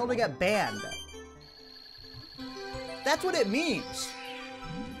channel to get banned. That's what it means.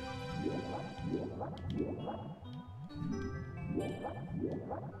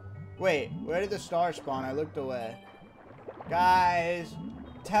 Wait, where did the star spawn? I looked away. Guys,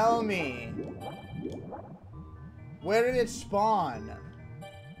 tell me. Where did it spawn?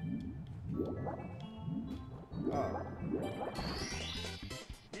 Oh.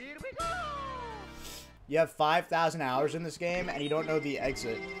 Here we go. You have 5,000 hours in this game and you don't know the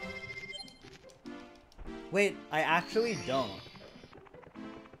exit. Wait, I actually don't.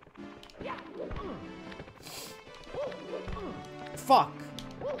 Fuck.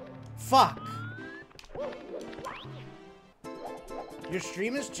 Fuck. Your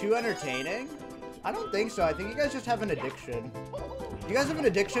stream is too entertaining? I don't think so. I think you guys just have an addiction. You guys have an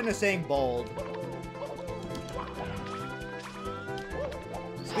addiction to saying bold.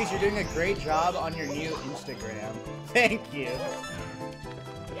 Squeex, you're doing a great job on your new Instagram. Thank you.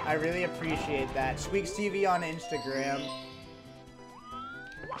 I really appreciate that. Squeex TV on Instagram.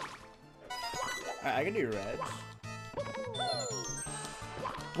 Alright, I can do reds.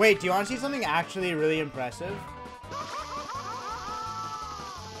 Wait, do you want to see something actually really impressive?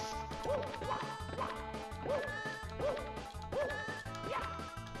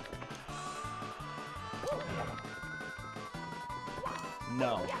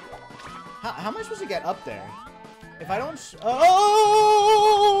 No. How am I supposed to get up there? If I don't...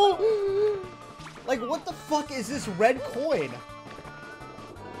 Oh! Like, what the fuck is this red coin?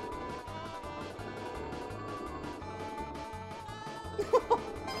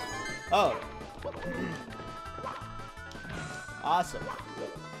 Oh. Awesome.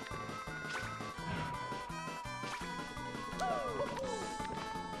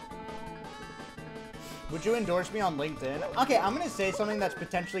 Would you endorse me on LinkedIn? Okay, I'm gonna say something that's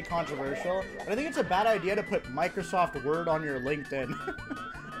potentially controversial, but I think it's a bad idea to put Microsoft Word on your LinkedIn.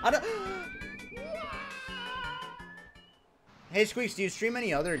 I don't... Hey, Squeex, do you stream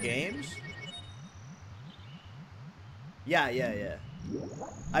any other games? Yeah.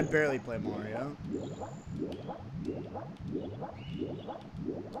 I barely play Mario.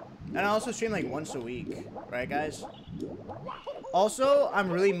 And I also stream like once a week, right guys? Also, I'm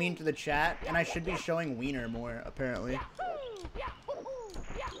really mean to the chat, and I should be showing Wiener more, apparently.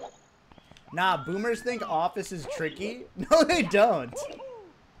 Nah, boomers think Office is tricky. No, they don't.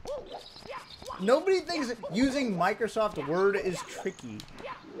 Nobody thinks using Microsoft Word is tricky.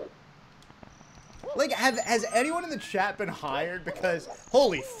 Like, has anyone in the chat been hired because,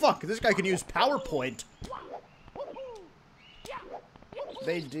 holy fuck, this guy can use PowerPoint?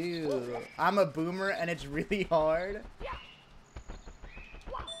 They do. I'm a boomer and it's really hard.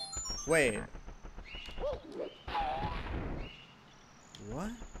 Wait.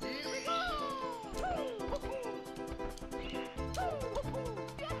 What?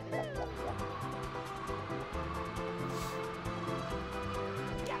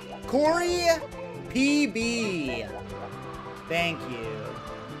 Corey PB. Thank you.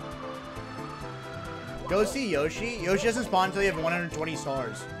 Go see Yoshi. Yoshi doesn't spawn until you have 120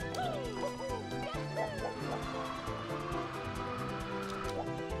 stars.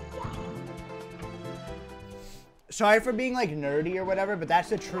 Sorry for being like nerdy or whatever, but that's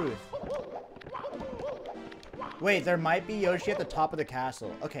the truth. Wait, there might be Yoshi at the top of the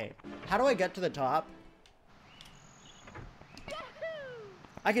castle. Okay, how do I get to the top?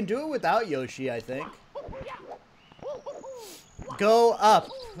 I can do it without Yoshi, I think. Go up.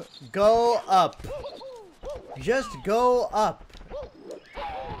 Go up. Just go up.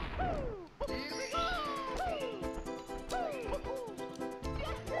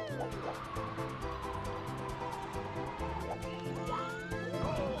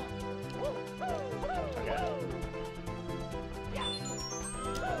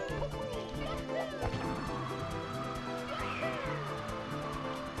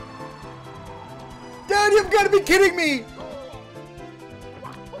 God, you've got to be kidding me!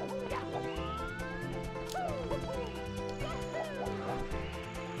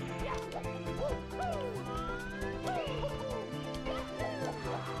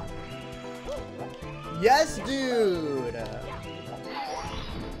 Yes, dude!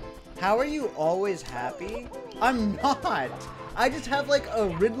 How are you always happy? I'm not! I just have like a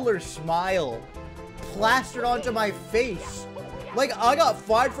Riddler smile plastered onto my face. Like, I got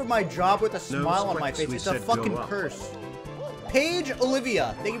fired from my job with a smile on my face. It's a fucking curse. Paige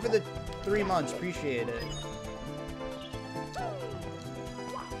Olivia, thank you for the 3 months. Appreciate it.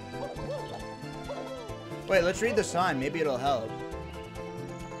 Wait, let's read the sign. Maybe it'll help.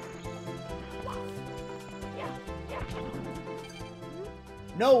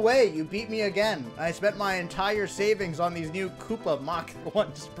 No way, you beat me again. I spent my entire savings on these new Koopa Mach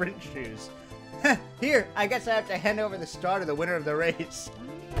 1 sprint shoes. Here, I guess I have to hand over the star to the winner of the race.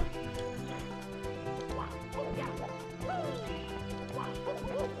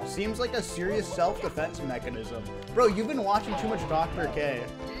 Seems like a serious self-defense mechanism. Bro, you've been watching too much Dr. K.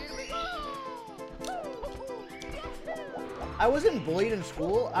 I wasn't bullied in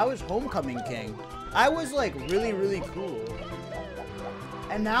school. I was homecoming king. I was like really, really cool.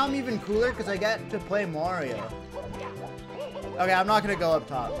 And now I'm even cooler because I get to play Mario. Okay, I'm not going to go up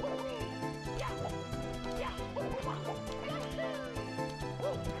top.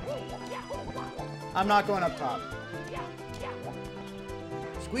 I'm not going up top.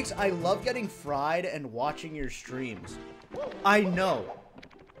 Squeex, I love getting fried and watching your streams. I know.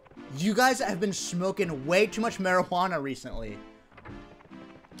 You guys have been smoking way too much marijuana recently.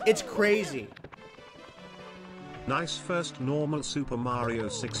 It's crazy. Nice first normal Super Mario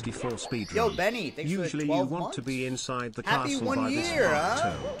 64 speedrun. Yo, Benny, thanks Usually for the 12 you want months. to be inside the Happy castle 1 by this year, part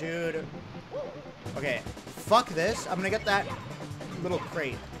huh? too. Dude. Okay, fuck this. I'm gonna get that little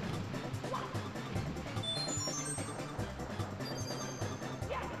crate.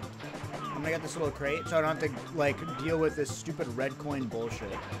 I'm gonna get this little crate so I don't have to, like, deal with this stupid red coin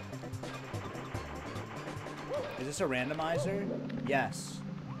bullshit. Is this a randomizer? Yes.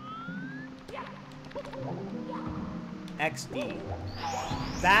 XD.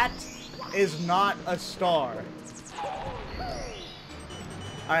 That is not a star.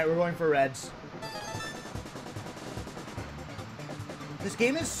 Alright, we're going for reds. This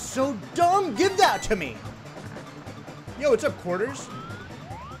game is so dumb! Give that to me! Yo, what's up, Quarters?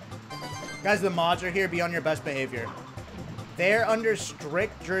 Guys, the mods are here. Be on your best behavior. They're under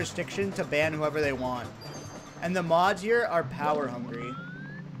strict jurisdiction to ban whoever they want. And the mods here are power hungry.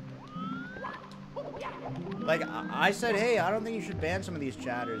 Like, I said, hey, I don't think you should ban some of these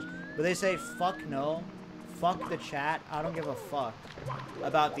chatters. But they say, fuck no. Fuck the chat. I don't give a fuck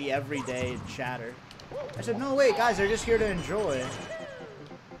about the everyday chatter. I said, no, wait, guys, they're just here to enjoy.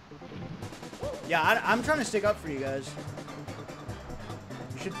 Yeah, I'm trying to stick up for you guys.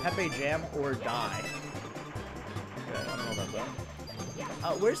 You should Pepe Jam or die. Okay, I don't know about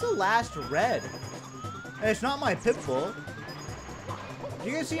that. Where's the last red? Hey, it's not my Pitbull. Do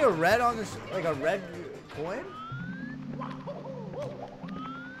you guys see a red on this, like a red coin?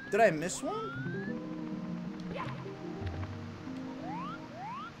 Did I miss one?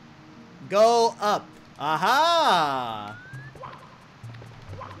 Go up. Aha!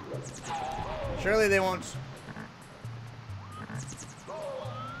 Surely they won't.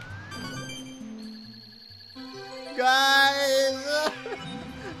 Guys!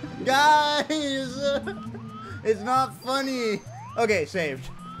 Guys! It's not funny. Okay, saved.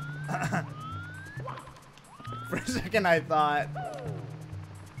 For a second I thought.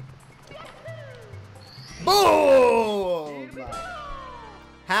 Boom!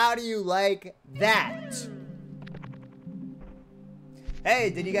 How do you like that?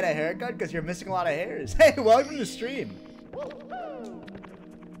 Hey, did you get a haircut? Because you're missing a lot of hairs. Hey, welcome to the stream.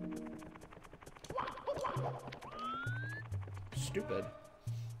 Stupid.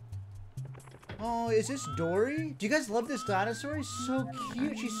 Oh, is this Dory? Do you guys love this dinosaur? He's so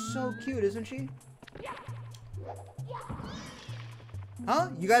cute. She's so cute, isn't she? Huh?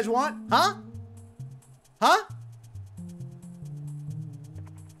 You guys want? Huh? Huh?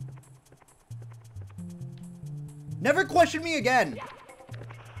 Never question me again.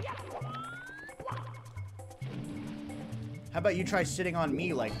 How about you try sitting on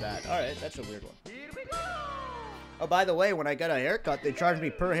me like that? Alright, that's a weird one. Oh, by the way, when I get a haircut, they charge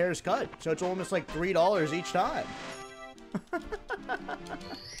me per hair's cut. So it's almost like $3 each time.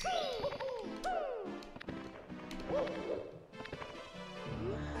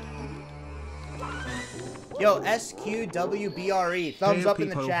 Yo, SQWBRE. Thumbs up in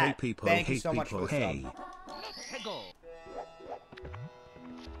the chat. Thank you so much for the sub.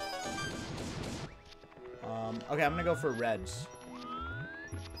 Okay, I'm gonna go for reds.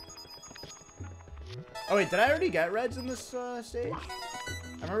 Oh wait, did I already get reds in this stage?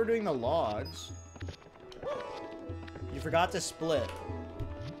 I remember doing the logs. You forgot to split.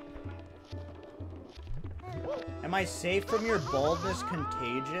 Am I safe from your baldness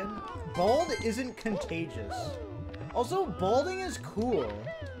contagion? Bald isn't contagious. Also, balding is cool.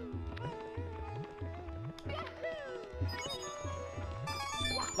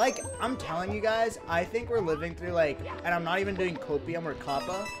 Like, I'm telling you guys, I think we're living through, like, and I'm not even doing copium or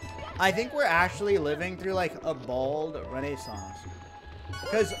kappa. I think we're actually living through, like, a bald renaissance.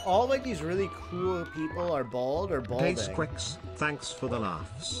 Because all, like, these really cool people are bald or balding. Hey Squeex, thanks for the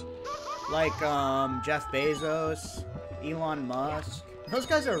laughs. Like, Jeff Bezos, Elon Musk. Those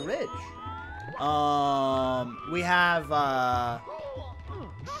guys are rich. We have,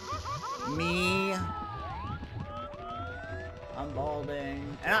 me. I'm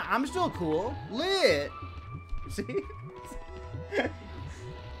balding. And I'm still cool. Lit. See?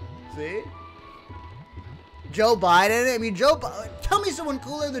 See? Joe Biden? I mean, tell me someone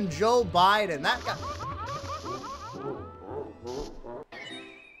cooler than Joe Biden. That guy.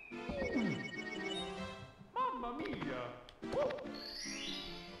 Mamma mia.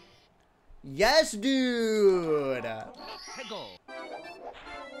 Yes, dude.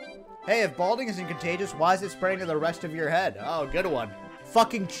 Hey, if balding isn't contagious, why is it spreading to the rest of your head? Oh, good one.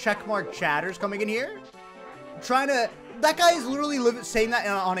 Fucking checkmark chatters coming in here? Trying to... That guy is literally saying that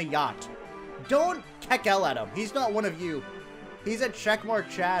on a yacht. Don't heckle at him. He's not one of you. He's a checkmark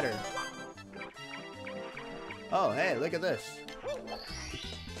chatter. Oh, hey, look at this.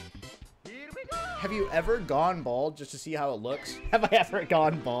 Have you ever gone bald just to see how it looks? Have I ever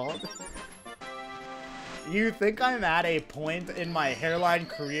gone bald? You think I'm at a point in my hairline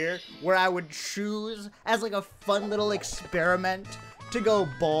career where I would choose as like a fun little experiment to go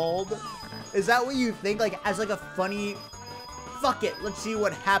bald? Is that what you think? Like as like a funny, fuck it, let's see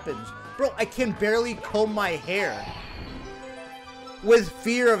what happens. Bro, I can barely comb my hair with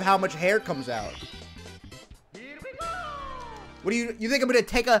fear of how much hair comes out. What do you think I'm gonna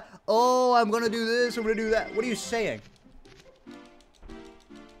take oh, I'm gonna do this, I'm gonna do that. What are you saying?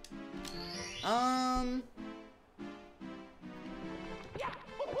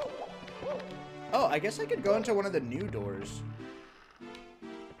 Oh, I guess I could go into one of the new doors.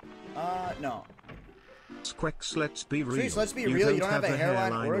 No. Squeex, let's be real. Squeex, let's be real. You don't have a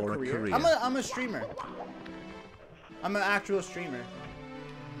hairline or a career. I'm a streamer. I'm an actual streamer.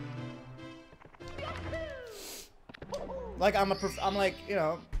 Like I'm like, you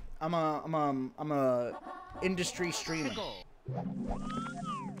know, I'm a industry streamer.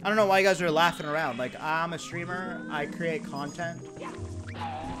 I don't know why you guys are laughing around. Like I'm a streamer. I create content.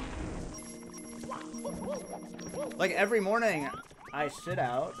 Like every morning, I sit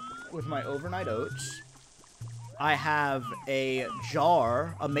out with my overnight oats. I have a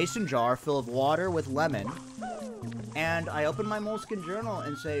jar, a mason jar full of water with lemon. And I open my Moleskine journal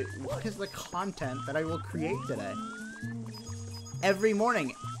and say, what is the content that I will create today? Every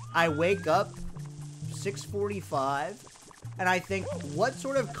morning, I wake up 6:45 and I think, what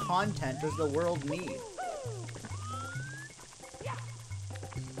sort of content does the world need?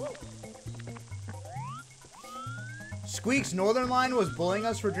 Squeex, Northern Line was bullying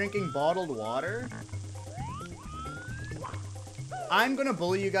us for drinking bottled water. I'm gonna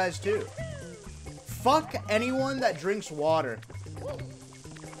bully you guys too. Fuck anyone that drinks water.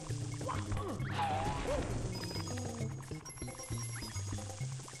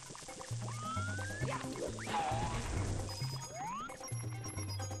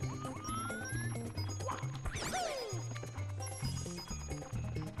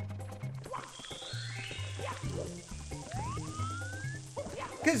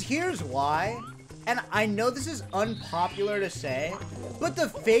 Because here's why, and I know this is unpopular to say, but the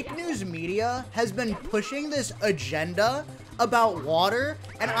fake news media has been pushing this agenda about water,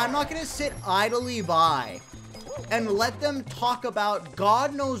 and I'm not going to sit idly by and let them talk about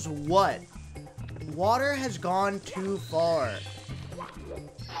God knows what. Water has gone too far.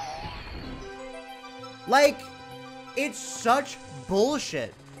 Like, it's such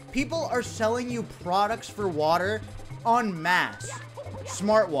bullshit. People are selling you products for water en masse.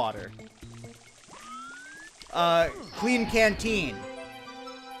 Smart water. Clean canteen.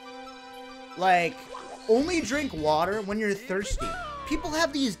 Like, only drink water when you're thirsty. People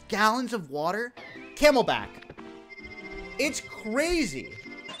have these gallons of water. Camelback. It's crazy.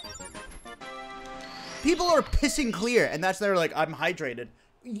 People are pissing clear, and that's they're like, I'm hydrated.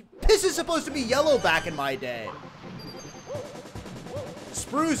 Piss is supposed to be yellow back in my day.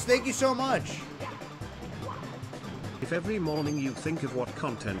 Spruce, thank you so much. If every morning you think of what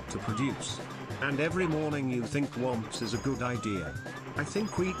content to produce, And every morning you think womps is a good idea. I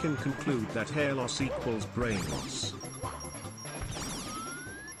think we can conclude that hair loss equals brain loss.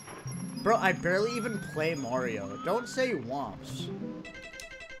 Bro, I barely even play Mario. Don't say womps.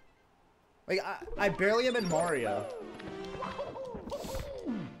 Like, I barely am in Mario.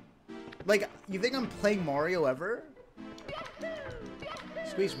 Like, you think I'm playing Mario ever?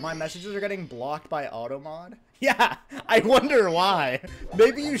 Squeeze, my messages are getting blocked by Automod? Yeah, I wonder why.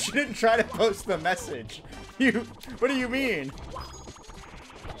 Maybe you shouldn't try to post the message. What do you mean?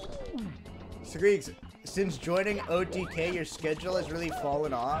 Squeeze, since joining OTK, your schedule has really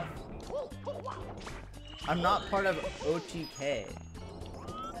fallen off. I'm not part of OTK.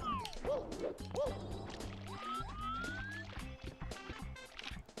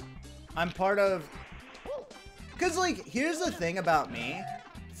 I'm part of... Because, like, here's the thing about me.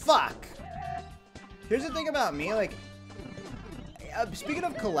 Fuck. Here's the thing about me, like... speaking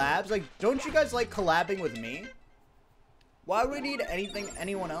of collabs, like, don't you guys like collabing with me? Why would we need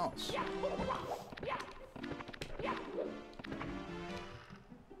anyone else?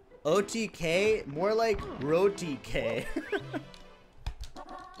 OTK? More like RoTK.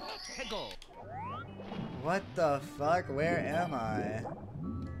 What the fuck? Where am I?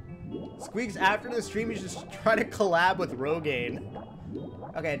 Squeex, after the stream, you should just try to collab with Rogaine.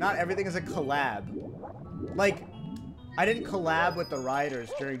 Okay, not everything is a collab. Like, I didn't collab with the Riders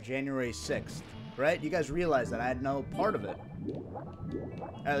during January 6th, right? You guys realize that I had no part of it.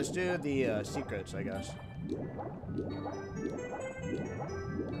 Alright, let's do the secrets, I guess.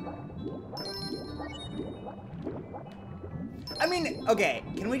 I mean, okay,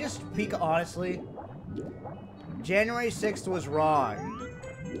 can we just speak honestly? January 6th was wrong.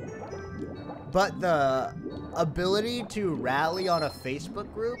 But the ability to rally on a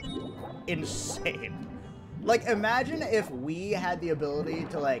Facebook group, insane. Like, imagine if we had the ability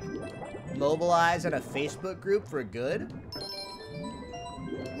to, like, mobilize in a Facebook group for good.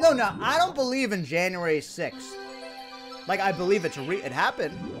 No, I don't believe in January 6th. Like, I believe it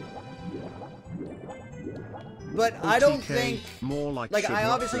happened. But OTK, I don't think... More like I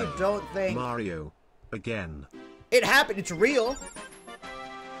obviously don't think... Mario. Again. It happened. It's real.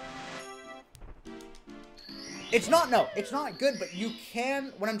 It's not, no, it's not good, but you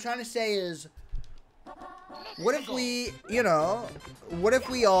can, what I'm trying to say is, what if we, you know, what if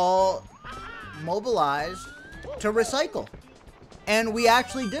we all mobilized to recycle? And we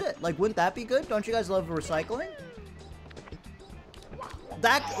actually did it. Like, wouldn't that be good? Don't you guys love recycling?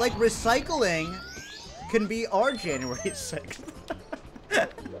 That, like, recycling can be our January 6th.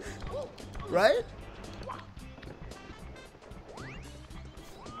 Right?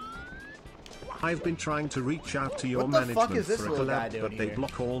 I've been trying to reach out to your management for a collab, but they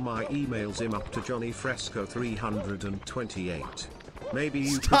block all my emails. I'm up to Johnny Fresco 328. Maybe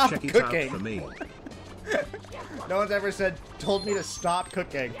you could check it out for me. No one's ever told me to stop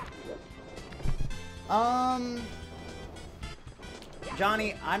cooking.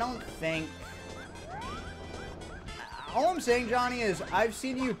 Johnny, I don't think... All I'm saying, Johnny, is I've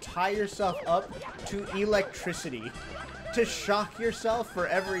seen you tie yourself up to electricity to shock yourself for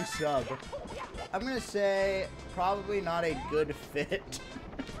every sub. I'm gonna say probably not a good fit.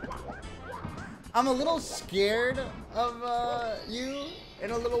 I'm a little scared of you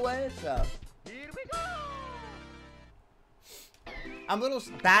in a little way, so. Here we go. I'm a little.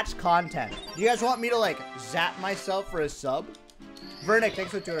 That's content. Do you guys want me to like zap myself for a sub? Vernick,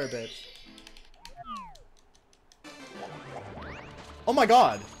 thanks for 200 bits. Oh my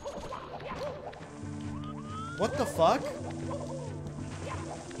god. What the fuck?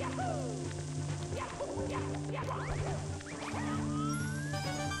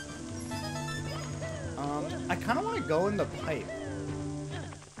 I kind of want to go in the pipe.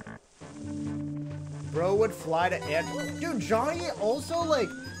 Bro would fly to Dude, Johnny also, like,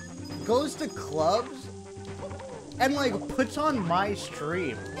 goes to clubs and, like, puts on my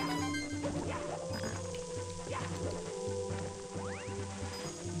stream.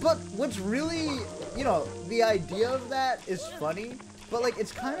 But what's really, you know, the idea of that is funny, but, like,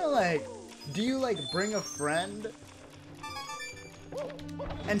 it's kind of like, do you, like, bring a friend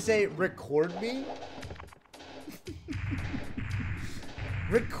and say, record me?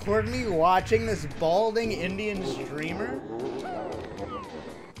 Record me watching this balding Indian streamer?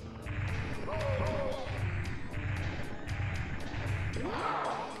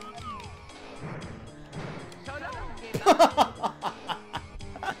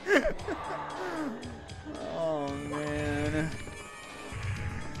 Oh, man.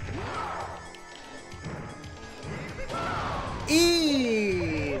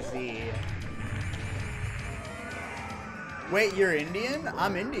 Easy. Wait, you're Indian?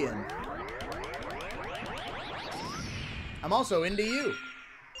 I'm Indian. I'm also into you.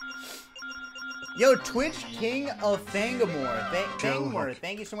 Yo, Twitch King of Fangamore. Fangamore,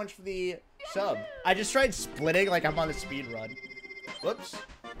 thank you so much for the sub. I just tried splitting like I'm on a speed run. Whoops.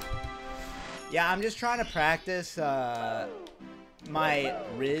 Yeah, I'm just trying to practice my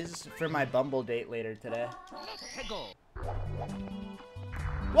Riz for my Bumble date later today.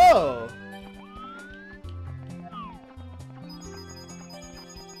 Whoa!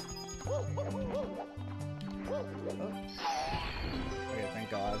 Okay, thank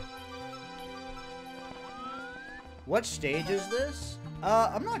God. What stage is this?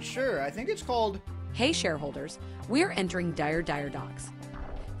 I'm not sure. I think it's called... Hey shareholders, we're entering Dire Dogs.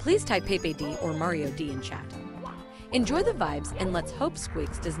 Please type Pepe D or Mario D in chat. Enjoy the vibes and let's hope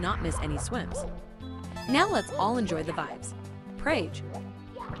Squeex does not miss any swims. Now let's all enjoy the vibes. Prage.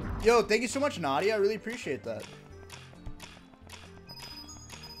 Yo, thank you so much, Nadia. I really appreciate that.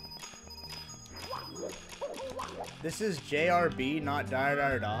 This is JRB, not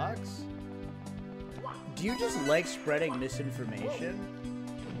Dire Dogs? Do you just like spreading misinformation?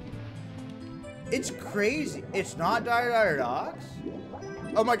 It's crazy. It's not Dire Dogs?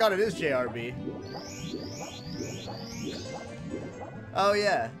 Oh my god, it is JRB. Oh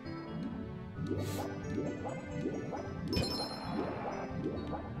yeah.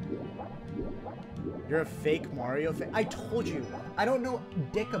 You're a fake Mario fan? I told you. I don't know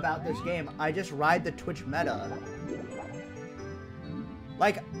dick about this game. I just ride the Twitch meta.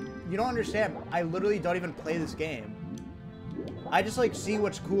 Like, you don't understand. I literally don't even play this game. I just, like, see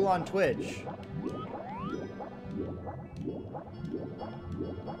what's cool on Twitch.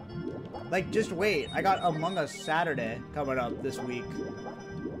 Like, just wait. I got Among Us Saturday coming up this week.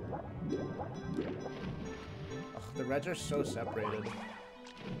 Ugh, the reds are so separated.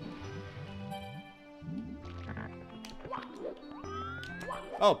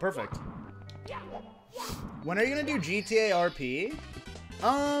 Oh, perfect. When are you gonna do GTA RP?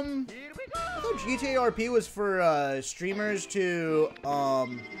 I thought GTA RP was for streamers to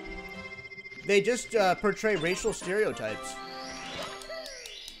they just portray racial stereotypes.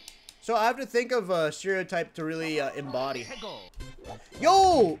 So I have to think of a stereotype to really embody.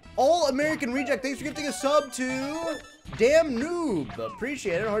 Yo! All American Reject, thanks for gifting a sub to Damn Noob.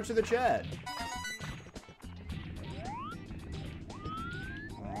 Appreciate it. Hearts to the chat.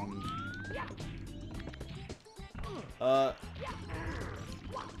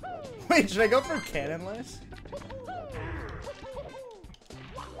 Wait, should I go for cannonless?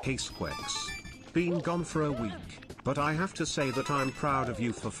 Hey Squeex. Been gone for a week, but I have to say that I'm proud of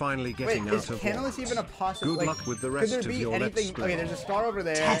you for finally getting out of Wait, is cannonless even a possible? Good luck with the rest of your let's play. Okay, there's a star over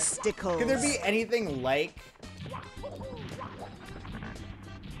there. Testicles. Could there be anything like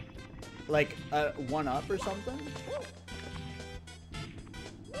a 1-up or something?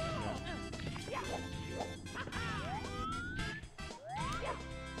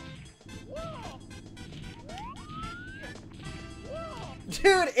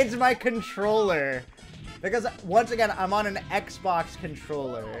 Dude, it's my controller. Because, once again, I'm on an Xbox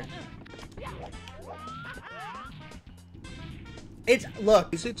controller.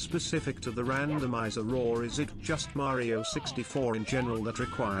 Look. Is it specific to the randomizer or is it just Mario 64 in general that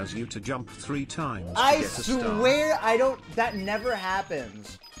requires you to jump 3 times to I get a star? swear that never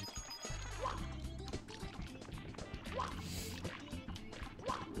happens.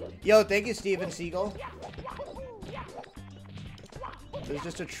 Yo, thank you, Steven Siegel. It's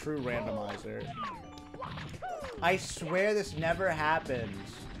just a true randomizer. I swear this never happens.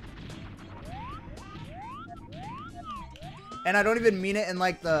 And I don't even mean it in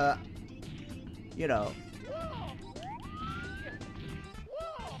like the, you know.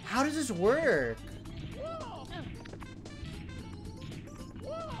 How does this work?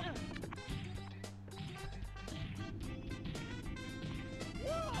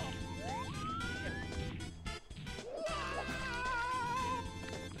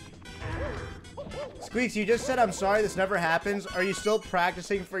 Squeex, you just said I'm sorry this never happens. Are you still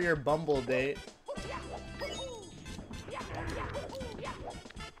practicing for your Bumble date?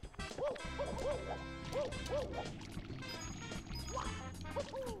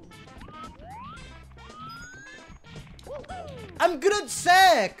 I'm good at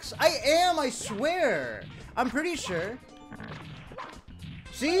sex! I am, I swear! I'm pretty sure.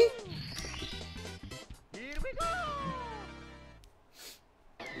 See?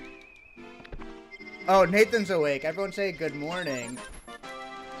 Oh, Nathan's awake. Everyone say good morning.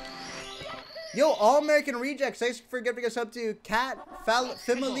 Yo, All American Rejects, thanks for giving us up to Cat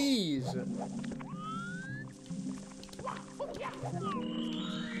Families.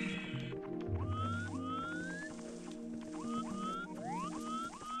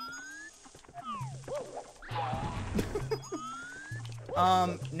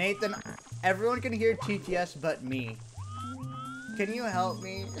 Nathan, everyone can hear TTS but me. Can you help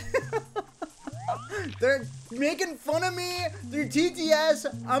me? They're making fun of me through TTS.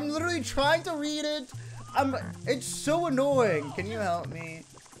 I'm literally trying to read it. It's so annoying. Can you help me?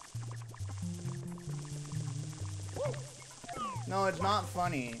 No, it's not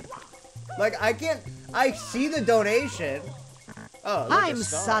funny. Like, I see the donation. Oh, I'm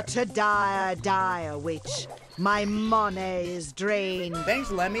such a dire witch. My money is drained.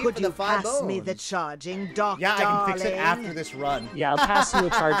 Thanks, Lemmy, Could for the 5 bones. Could you pass me the charging dock, Yeah, I can fix it darling? after this run. Yeah, I'll pass you a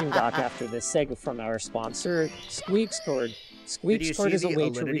charging dock after this seg from our sponsor, Squeex Cord. Squeex Cord is a way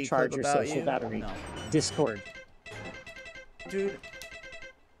to recharge your social battery. No. Discord. Dude.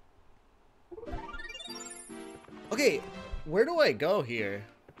 Okay, where do I go here?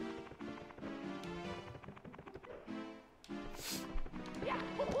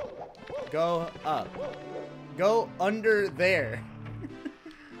 Go up. Go under there.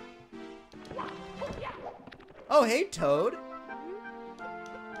 Oh, hey, Toad.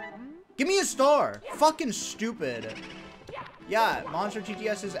 Give me a star. Fucking stupid. Yeah, Monster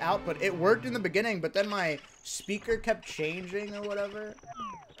TTS's output. It worked in the beginning, but then my speaker kept changing or whatever.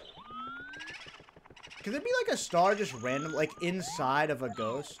 Could there be like a star just random, like inside of a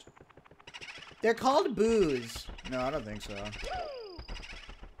ghost? They're called boos. No, I don't think so.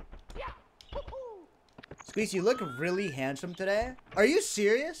 Squeex, you look really handsome today. Are you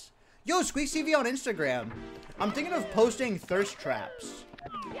serious? Yo, Squeex TV on Instagram. I'm thinking of posting thirst traps.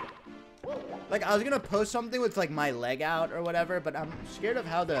 Like, I was gonna post something with, like, my leg out or whatever, but I'm scared of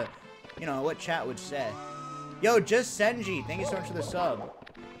how the, you know, what chat would say. Yo, Just Senji, thank you so much for the sub.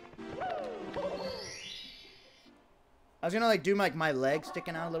 I was gonna, like, do, like, my leg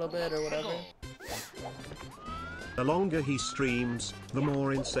sticking out a little bit or whatever. The longer he streams, the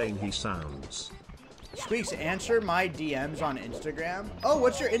more insane he sounds. Squeex, answer my DMs on Instagram. Oh,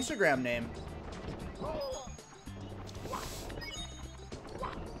 what's your Instagram name?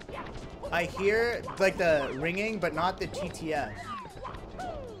 I hear, like, the ringing, but not the TTS.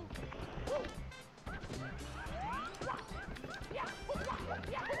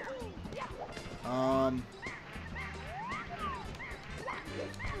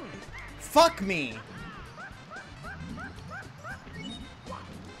 Fuck me!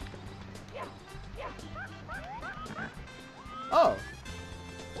 Oh.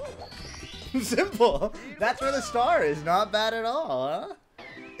 Simple. That's where the star is. Not bad at all, huh?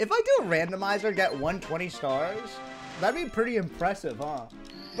 If I do a randomizer, get 120 stars, that'd be pretty impressive, huh?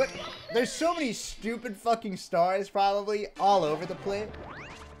 But there's so many stupid fucking stars probably all over the place.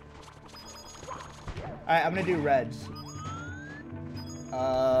 Alright, I'm gonna do reds.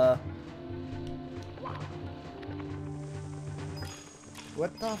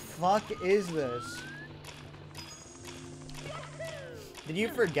 What the fuck is this? Did you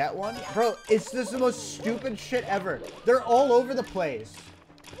forget one? Bro, it's just the most stupid shit ever. They're all over the place.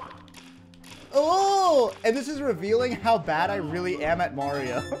 Oh! And this is revealing how bad I really am at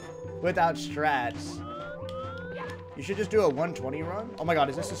Mario without strats. You should just do a 120 run. Oh my god,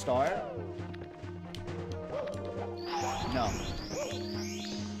 is this a star? No.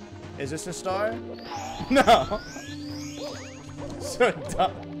 Is this a star? No. So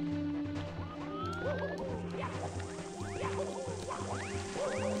dumb.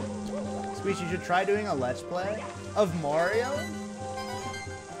 Squeex, you should try doing a Let's Play of Mario.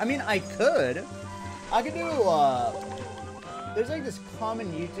 I mean, I could. I could do, there's like this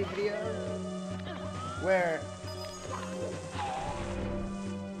common YouTube video where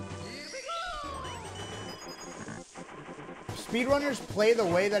speedrunners play the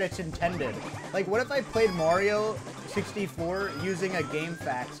way that it's intended. Like, what if I played Mario 64 using a game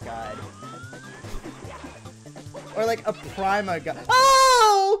facts guide? Or like a Prima guide.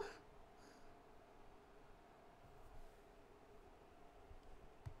 Oh!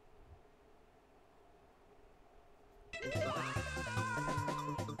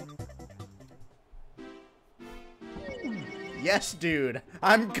 Yes, dude.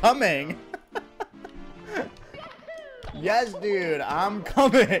 I'm coming. Yes, dude. I'm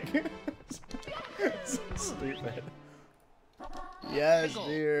coming. So stupid. Yes,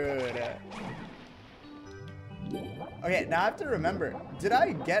 dude. Okay, now I have to remember. Did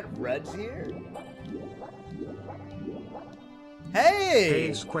I get reds here? Hey! Hey,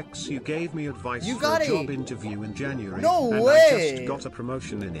 Squeex, you gave me advice You for got a a- job interview in January. No and way! I just got a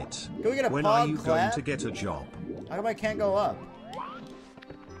promotion in it. Can we get a When pog are you clap? going to get a job? How come I can't go up?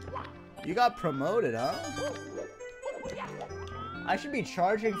 You got promoted, huh? I should be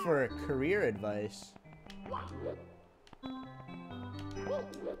charging for career advice.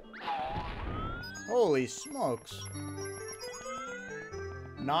 Holy smokes.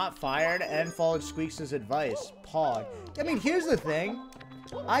 not fired and followed Squeex' advice. Pog. I mean, here's the thing.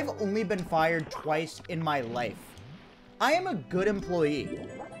 I've only been fired twice in my life. I am a good employee.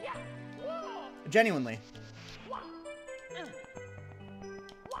 Genuinely.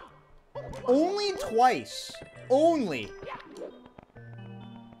 Only twice. Only.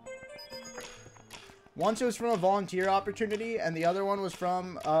 Once it was from a volunteer opportunity, and the other one was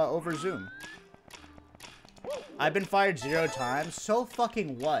from over Zoom. I've been fired 0 times. So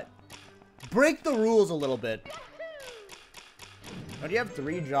fucking what? Break the rules a little bit. Oh, do you have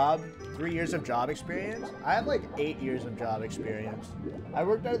 3 years of job experience? I have like 8 years of job experience. I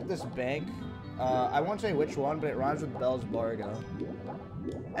worked at this bank. I won't say which one, but it rhymes with Bell's Bargo.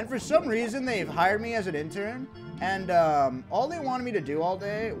 And for some reason, they've hired me as an intern. And all they wanted me to do all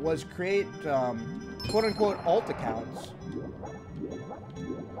day was create quote-unquote alt accounts.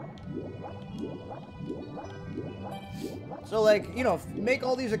 So, like, you know, make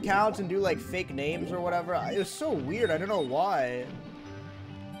all these accounts and do, like, fake names or whatever. It was so weird. I don't know why.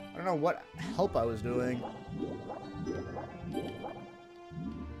 I don't know what help I was doing.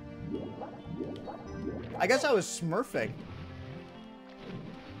 I guess I was smurfing.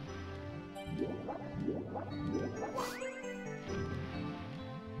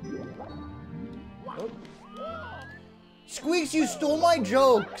 Oh. Squeex, you stole my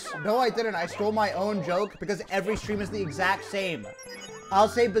jokes! No, I didn't. I stole my own joke because every stream is the exact same. I'll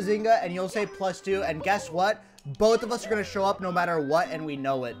say Bazinga and you'll say +2, and guess what? Both of us are gonna show up no matter what, and we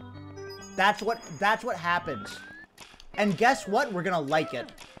know it. That's what happens. And guess what? We're gonna like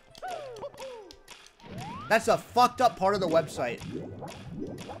it. That's a fucked up part of the website.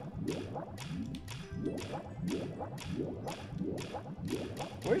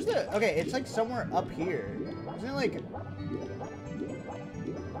 Where's the... Okay, it's like somewhere up here. Isn't it like...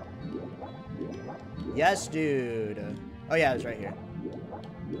 Yes, dude. Oh yeah, it's right here.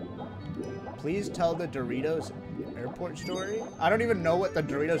 Please tell the Doritos airport story. I don't even know what the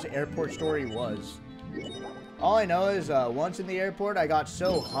Doritos airport story was. All I know is once in the airport, I got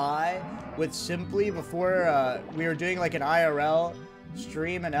so high with Simply before we were doing like an IRL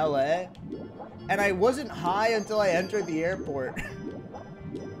stream in LA. And I wasn't high until I entered the airport.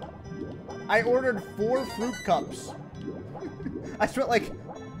 I ordered 4 fruit cups. I spent like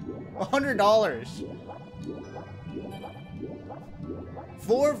 $100.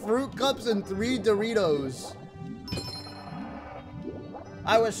 4 fruit cups and 3 Doritos.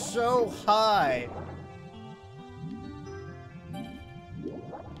 I was so high.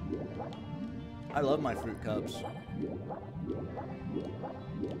 I love my fruit cups.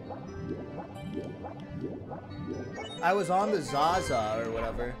 I was on the Zaza or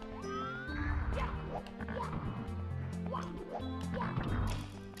whatever.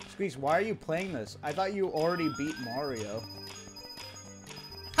 Squeex, why are you playing this? I thought you already beat Mario.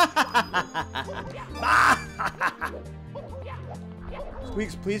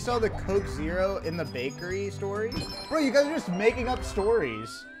 Squeex, please tell the Coke Zero in the bakery story. Bro, you guys are just making up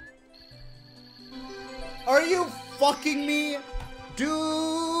stories. Are you fucking me?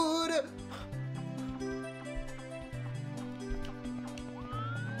 Dude!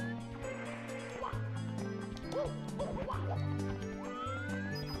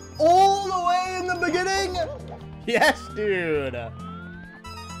 All the way in the beginning? Yes, dude.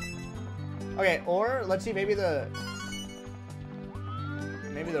 Okay, or let's see, maybe the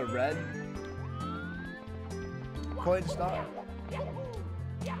red coin star.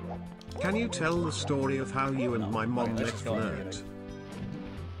 Can you tell the story of how you and my mom met flirt?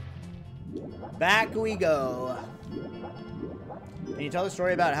 Back we go. Can you tell the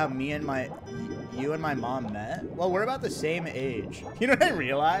story about how you and my mom met? Well, we're about the same age. You know what I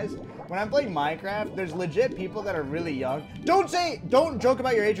realized? When I'm playing Minecraft, there's legit people that are really young. Don't joke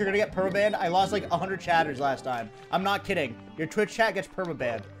about your age, you're gonna get permabanned. I lost like 100 chatters last time. I'm not kidding. Your Twitch chat gets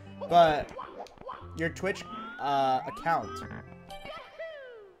permabanned. But your Twitch account.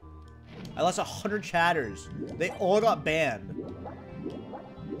 I lost 100 chatters. They all got banned.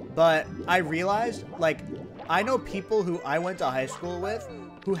 But I realized, like, I know people who I went to high school with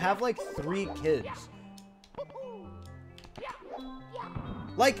who have like 3 kids.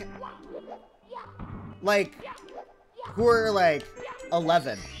 Like who are like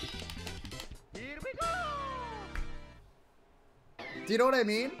 11. Do you know what I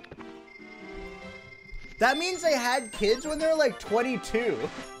mean? That means they had kids when they're like 22,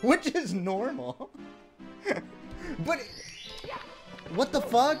 which is normal. But what the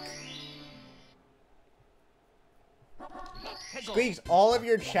fuck? Squeex, all of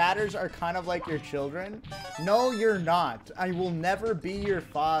your chatters are kind of like your children? No, you're not. I will never be your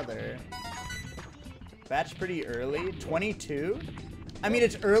father. That's pretty early. 22? I mean,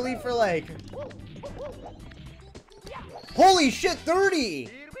 it's early for like... Holy shit, 30!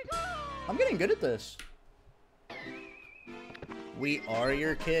 I'm getting good at this. We are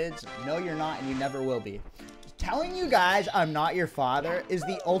your kids. No, you're not, and you never will be. Telling you guys I'm not your father is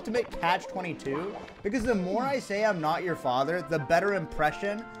the ultimate catch-22, because the more I say I'm not your father, the better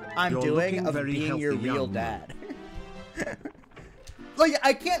impression I'm doing of being your real dad. Like,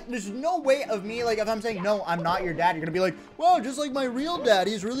 I can't, there's no way of me, like, if I'm saying, no, I'm not your dad, you're gonna be like, wow, just like my real dad,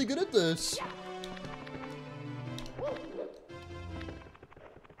 he's really good at this.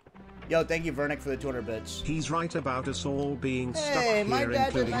 Yo, thank you, Vernick, for the 200 bits. He's right about us all being stuck here, my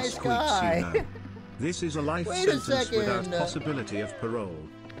dad's a including nice Squeex, guy. you know. This is a life sentence without possibility of parole.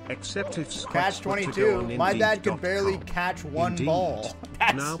 Except if Squeex Catch-22, my dad could barely catch one ball.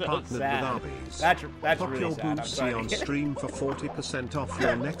 That's now so partnered sad. with Arby's. That's Pop really your sad. bootsy on stream for 40% off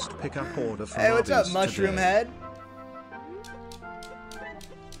your next pickup order from Hey, what's Arby's up, Mushroom today. Head?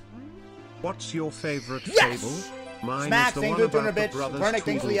 What's your favorite Yes! fable? Mine Smack, is the thank one you, about 200 the bits. brothers Vernick,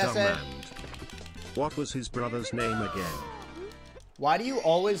 thanks for the Tweedledum essay. and... What was his brother's name again? Why do you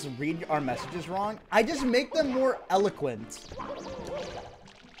always read our messages wrong? I just make them more eloquent.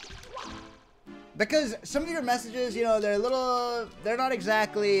 Because some of your messages, you know, they're not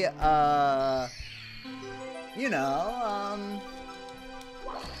exactly, you know,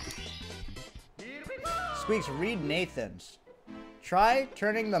 Squeex, read Nathan's. Try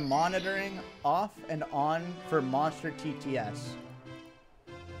turning the monitoring off and on for Monster TTS.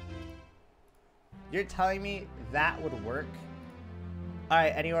 You're telling me that would work?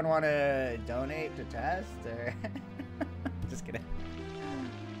 Alright, anyone want to donate to test, or... Just kidding.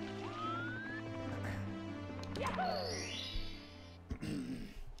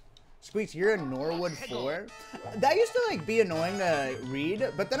 Squeex, you're a Norwood 4? That used to, like, be annoying to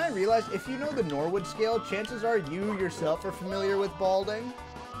read, but then I realized if you know the Norwood scale, chances are you yourself are familiar with balding.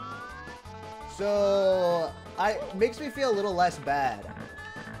 So, it makes me feel a little less bad.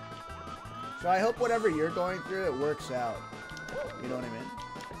 So I hope whatever you're going through, it works out. You know what I mean?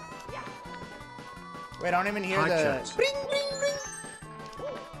 Wait, I don't even hear the... Bring, bring, bring.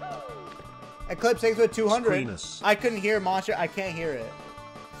 Eclipse, thanks with 200. Screenus. I couldn't hear Monster. I can't hear it.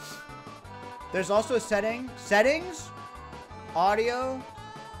 There's also a setting. Settings? Audio?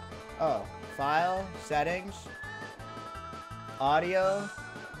 Oh. File? Settings? Audio?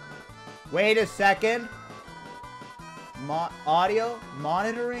 Wait a second. Audio?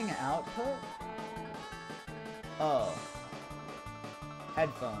 Monitoring output? Oh.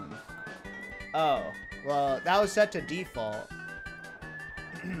 Headphones. Oh. Well, that was set to default.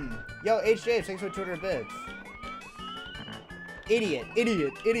 Yo, HJ, thanks for 200 bits. Idiot,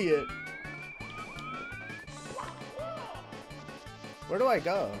 idiot, idiot. Where do I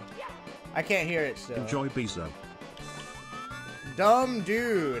go? I can't hear it still. Enjoy Bezo. Dumb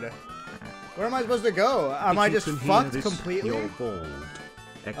dude. Where am I supposed to go? Am I just fucked completely? You're bald.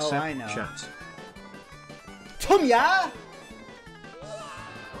 Except I know. chat. Tumya!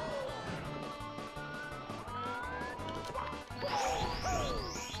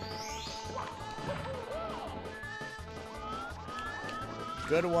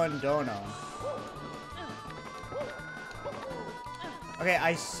 Good one, Dono. Okay,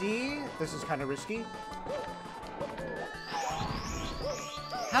 I see. This is kind of risky.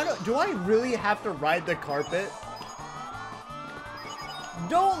 How do I really have to ride the carpet?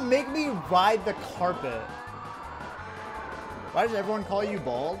 Don't make me ride the carpet. Why does everyone call you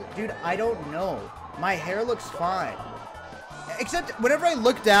bald? Dude, I don't know. My hair looks fine. Except whenever I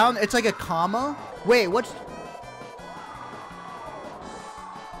look down, it's like a comma. Wait, what's...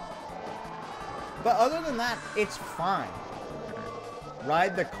 But other than that, it's fine.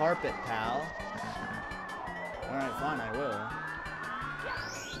 Ride the carpet, pal. Alright, fine, I will.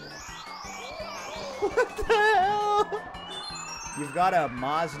 What the hell? You've got a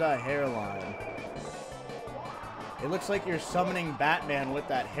Mazda hairline. It looks like you're summoning Batman with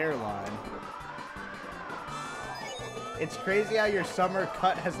that hairline. It's crazy how your summer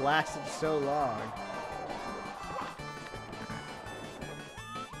cut has lasted so long.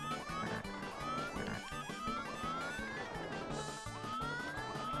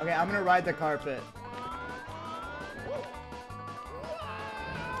 Okay, I'm gonna ride the carpet.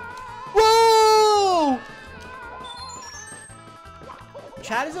 Whoa!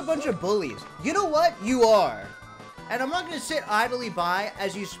 Chad is a bunch of bullies. You know what? You are. And I'm not gonna sit idly by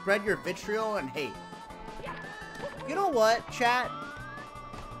as you spread your vitriol and hate. You know what, chat?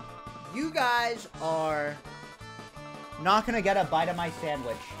 You guys are not gonna get a bite of my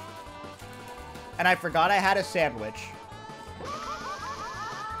sandwich. And I forgot I had a sandwich.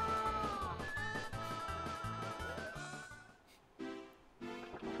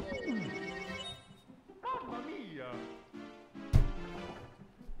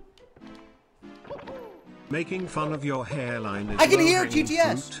 Making fun of your hairline is I can hear low-hanging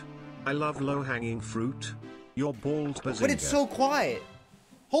TTS. fruit. I love low-hanging fruit. You're bald bazinga. But it's so quiet.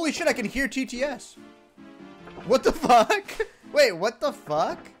 Holy shit, I can hear TTS. What the fuck? Wait, what the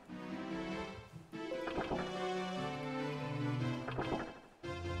fuck?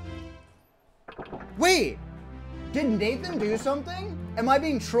 Wait, did Nathan do something? Am I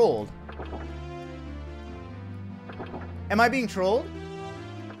being trolled? Am I being trolled?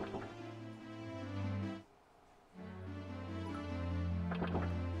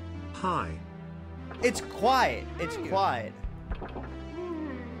 Hi. It's quiet. It's quiet.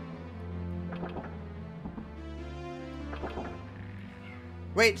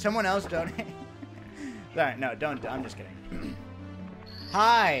 Wait, someone else donate. Sorry, no, don't. I'm just kidding.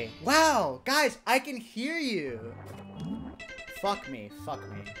 Hi. Wow, guys, I can hear you. Fuck me. Fuck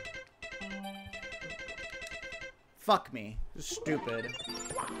me. Fuck me. Stupid.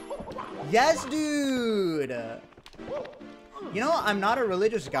 Yes, dude. You know, I'm not a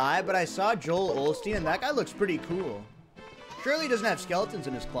religious guy, but I saw Joel Osteen, and that guy looks pretty cool. Surely he doesn't have skeletons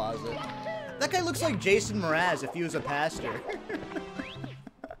in his closet. That guy looks like Jason Mraz if he was a pastor.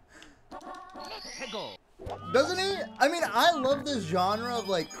 Doesn't he? I mean, I love this genre of,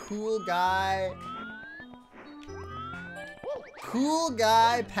 like, cool guy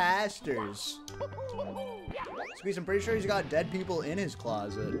pastors. Squeeze, I'm pretty sure he's got dead people in his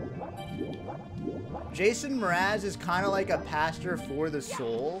closet. Jason Mraz is kind of like a pastor for the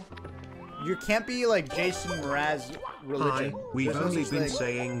soul. You can't be like Jason Mraz religion. Hi, we've only been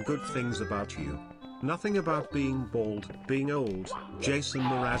saying good things about you. Nothing about being bald, being old, Jason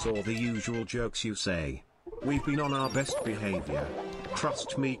Mraz, or the usual jokes you say. We've been on our best behavior.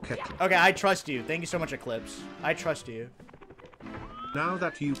 Trust me, Kettle. Okay, I trust you. Thank you so much, Eclipse. I trust you. Now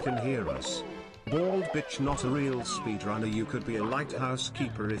that you can hear us. Bald bitch, not a real speedrunner. You could be a lighthouse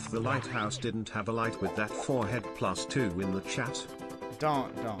keeper if the lighthouse didn't have a light with that forehead +2 in the chat.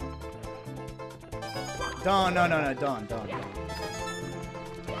 Don't. No, don't.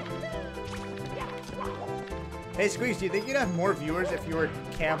 Hey, Squeeze, do you think you'd have more viewers if you were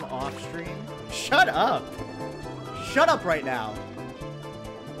cam off stream? Shut up! Shut up right now!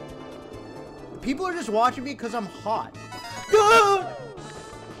 People are just watching me because I'm hot.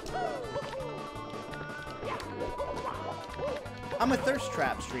 I'm a thirst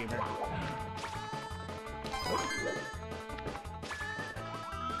trap streamer.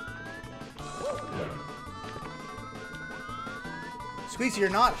 Squeezy, you're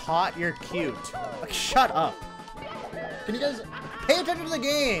not hot, you're cute. Like, shut up. Can you guys pay attention to the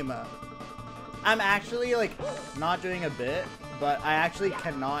game? I'm actually, like, not doing a bit, but I actually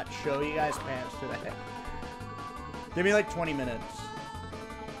cannot show you guys pants today. Give me, like, 20 minutes.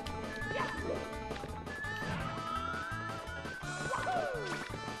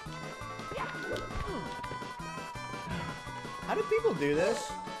 How do people do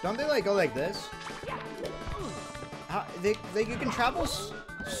this? Don't they, like, go like this? How, you can travel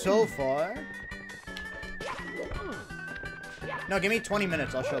so far? No, give me 20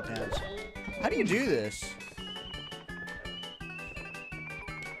 minutes. I'll show pants. How do you do this?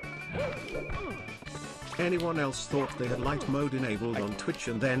 Anyone else thought they had light mode enabled on Twitch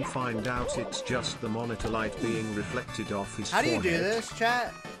and then find out it's just the monitor light being reflected off his forehead? How do you do this,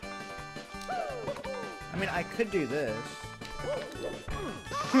 chat? I mean, I could do this.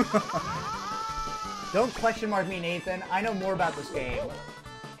 Don't question mark me, Nathan. I know more about this game.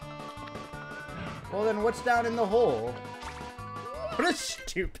 Well, then what's down in the hole? What a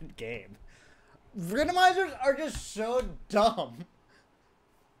stupid game. Randomizers are just so dumb.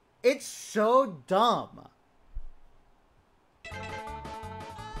 It's so dumb.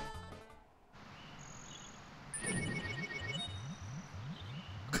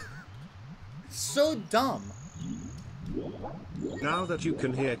 So dumb. Now that you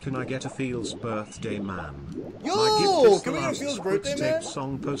can hear, can I get a Feels birthday man? Yo, my gift is can the we get a last Feels birthday man?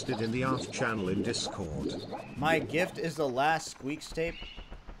 song posted in the art channel in Discord. My gift is the last Squeex tape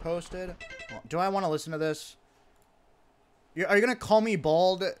posted. Do I want to listen to this? Are you gonna call me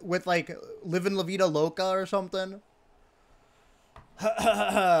bald with like Livin' La Vida Loca or something?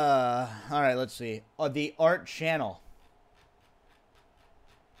 Alright, let's see. The art channel.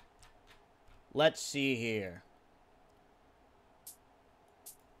 Let's see here.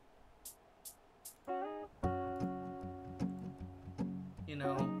 You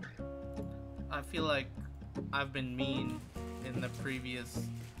know, I feel like I've been mean in the previous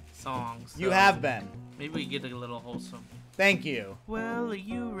songs. So you have been. Maybe we get a little wholesome. Thank you. Well,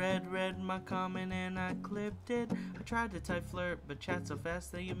 you read my comment and I clipped it. I tried to type flirt, but chat so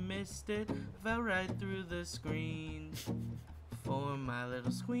fast that you missed it. I fell right through the screen. for my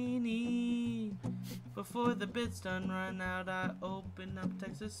little Squeenie. Before the bit's done run out, I open up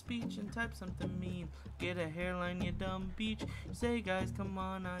text-to-speech and type something mean. Get a hairline, you dumb beach. Say, guys, come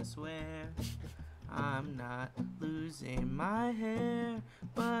on, I swear. I'm not losing my hair,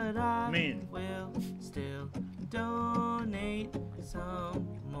 but I will still donate some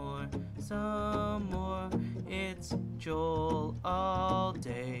more. It's Joel all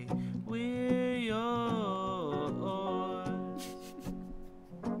day. We're yours.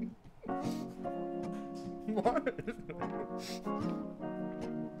 What?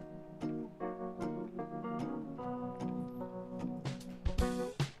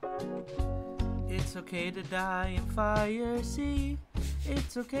 It's okay to die in fire, see?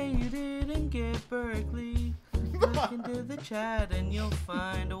 It's okay you didn't get Berkeley. Look into the chat and you'll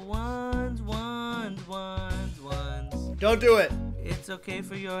find a ones. Don't do it. It's okay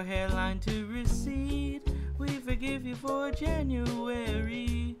for your hairline to recede. We forgive you for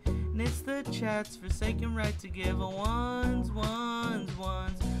January. And it's the chat's forsaken right to give a ones.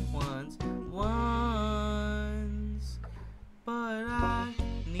 But I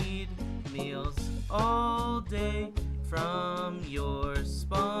need meals all day from your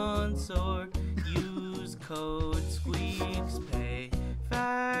sponsor. Use code Squeex, pay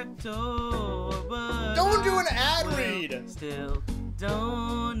factor. But Don't do an ad read. Still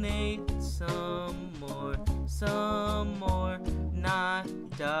donate some more. Not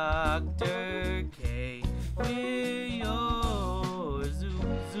Dr. K. We're yours.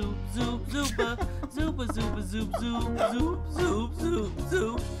 Zoop, zoopa.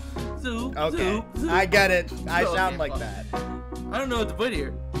 Zoop. Okay, I get it. I sound like that. I don't know what to put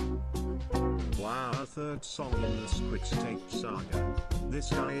here. Wow, a third song in the Squeex tape saga.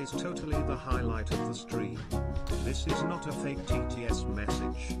 This guy is totally the highlight of the stream. This is not a fake TTS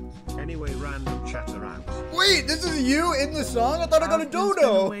message. Anyway, random chatter out. Wait, this is you in the song? I thought I got a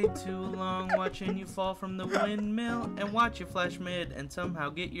dodo. Way too long watching you fall from the windmill and watch you flash mid and somehow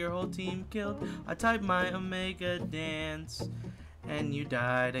get your whole team killed. I typed my Omega dance and you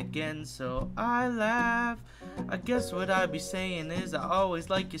died again, so I laugh. I guess what I'd be saying is I always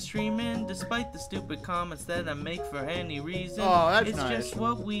like you streaming, despite the stupid comments that I make for any reason. Oh, that's it's nice. just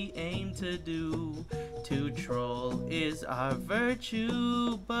what we aim to do. To troll is our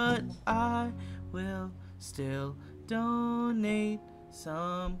virtue, but I will still donate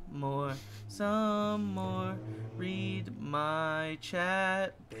some more. Read my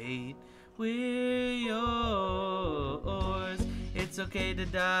chat bait. We're yours. It's okay to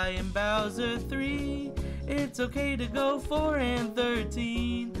die in Bowser 3. It's okay to go 4 and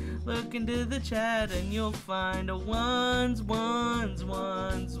 13. Look into the chat and you'll find a ones.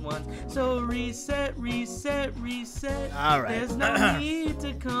 So reset. All right. There's no need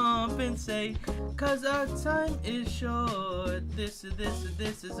to compensate, cause our time is short. This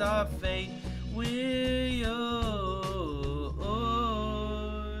is our fate. We're yours.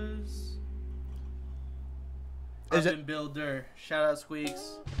 I've been Bill Durr. Shout out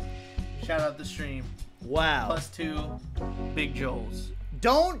Squeex. Shout out the stream. Wow. +2 Big Joels.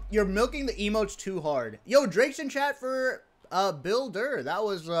 You're milking the emotes too hard. Yo, Drake's in chat for Bill Durr. That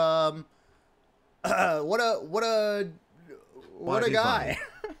was what a guy.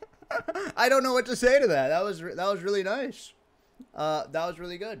 I don't know what to say to that. That was really nice. That was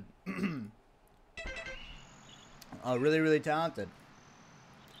really good. Really talented.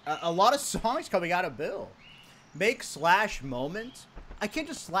 A lot of songs coming out of Bill. Make /moment. I can't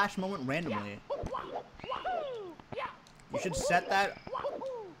just /moment randomly. You should set that.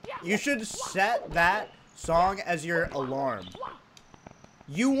 You should set that song as your alarm.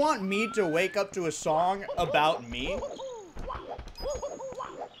 You want me to wake up to a song about me?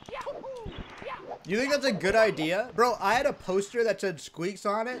 You think that's a good idea? Bro, I had a poster that said Squeex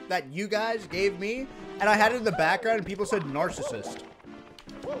on it that you guys gave me, and I had it in the background and people said narcissist.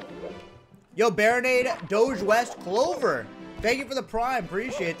 Yo, Baronade, Doge West, Clover. Thank you for the prime.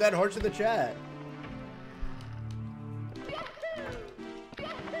 Appreciate that. Hearts in the chat.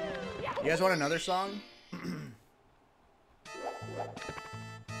 You guys want another song?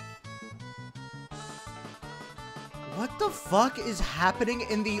 What the fuck is happening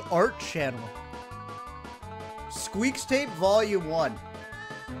in the art channel? Squeex Tape Volume 1.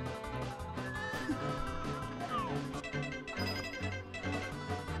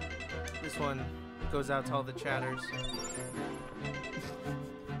 This one goes out to all the chatters.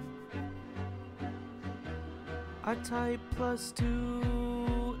 I type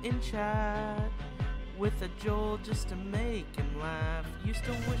 +2 in chat with a Joel just to make him laugh. Used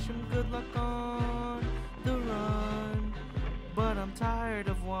to wish him good luck on the run, but I'm tired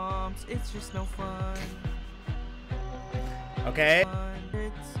of womps. It's just no fun. Okay.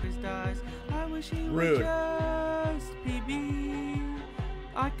 I wish he Rude. would just PB.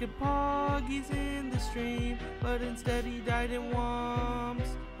 I could poggies in the stream, but instead he died in Womps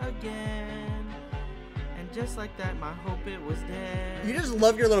again. And just like that, my hope it was dead. You just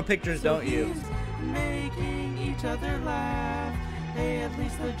love your little pictures, don't you? Making each other laugh. Hey, at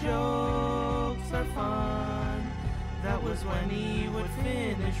least the jokes are fun. That was when he would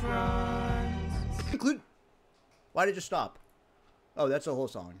finish runs. Include. Why did you stop? Oh, that's the whole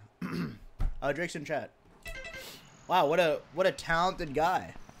song. Drake's in chat. Wow, what a talented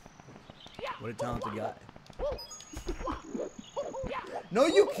guy. What a talented guy. No,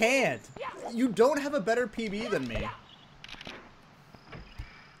 you can't. You don't have a better PB than me.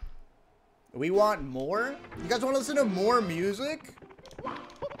 We want more? You guys want to listen to more music?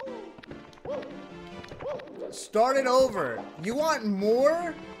 Start it over. You want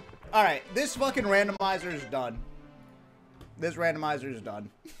more? Alright, this fucking randomizer is done. This randomizer is done.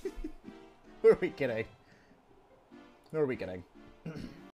 Who are we kidding? Who are we kidding?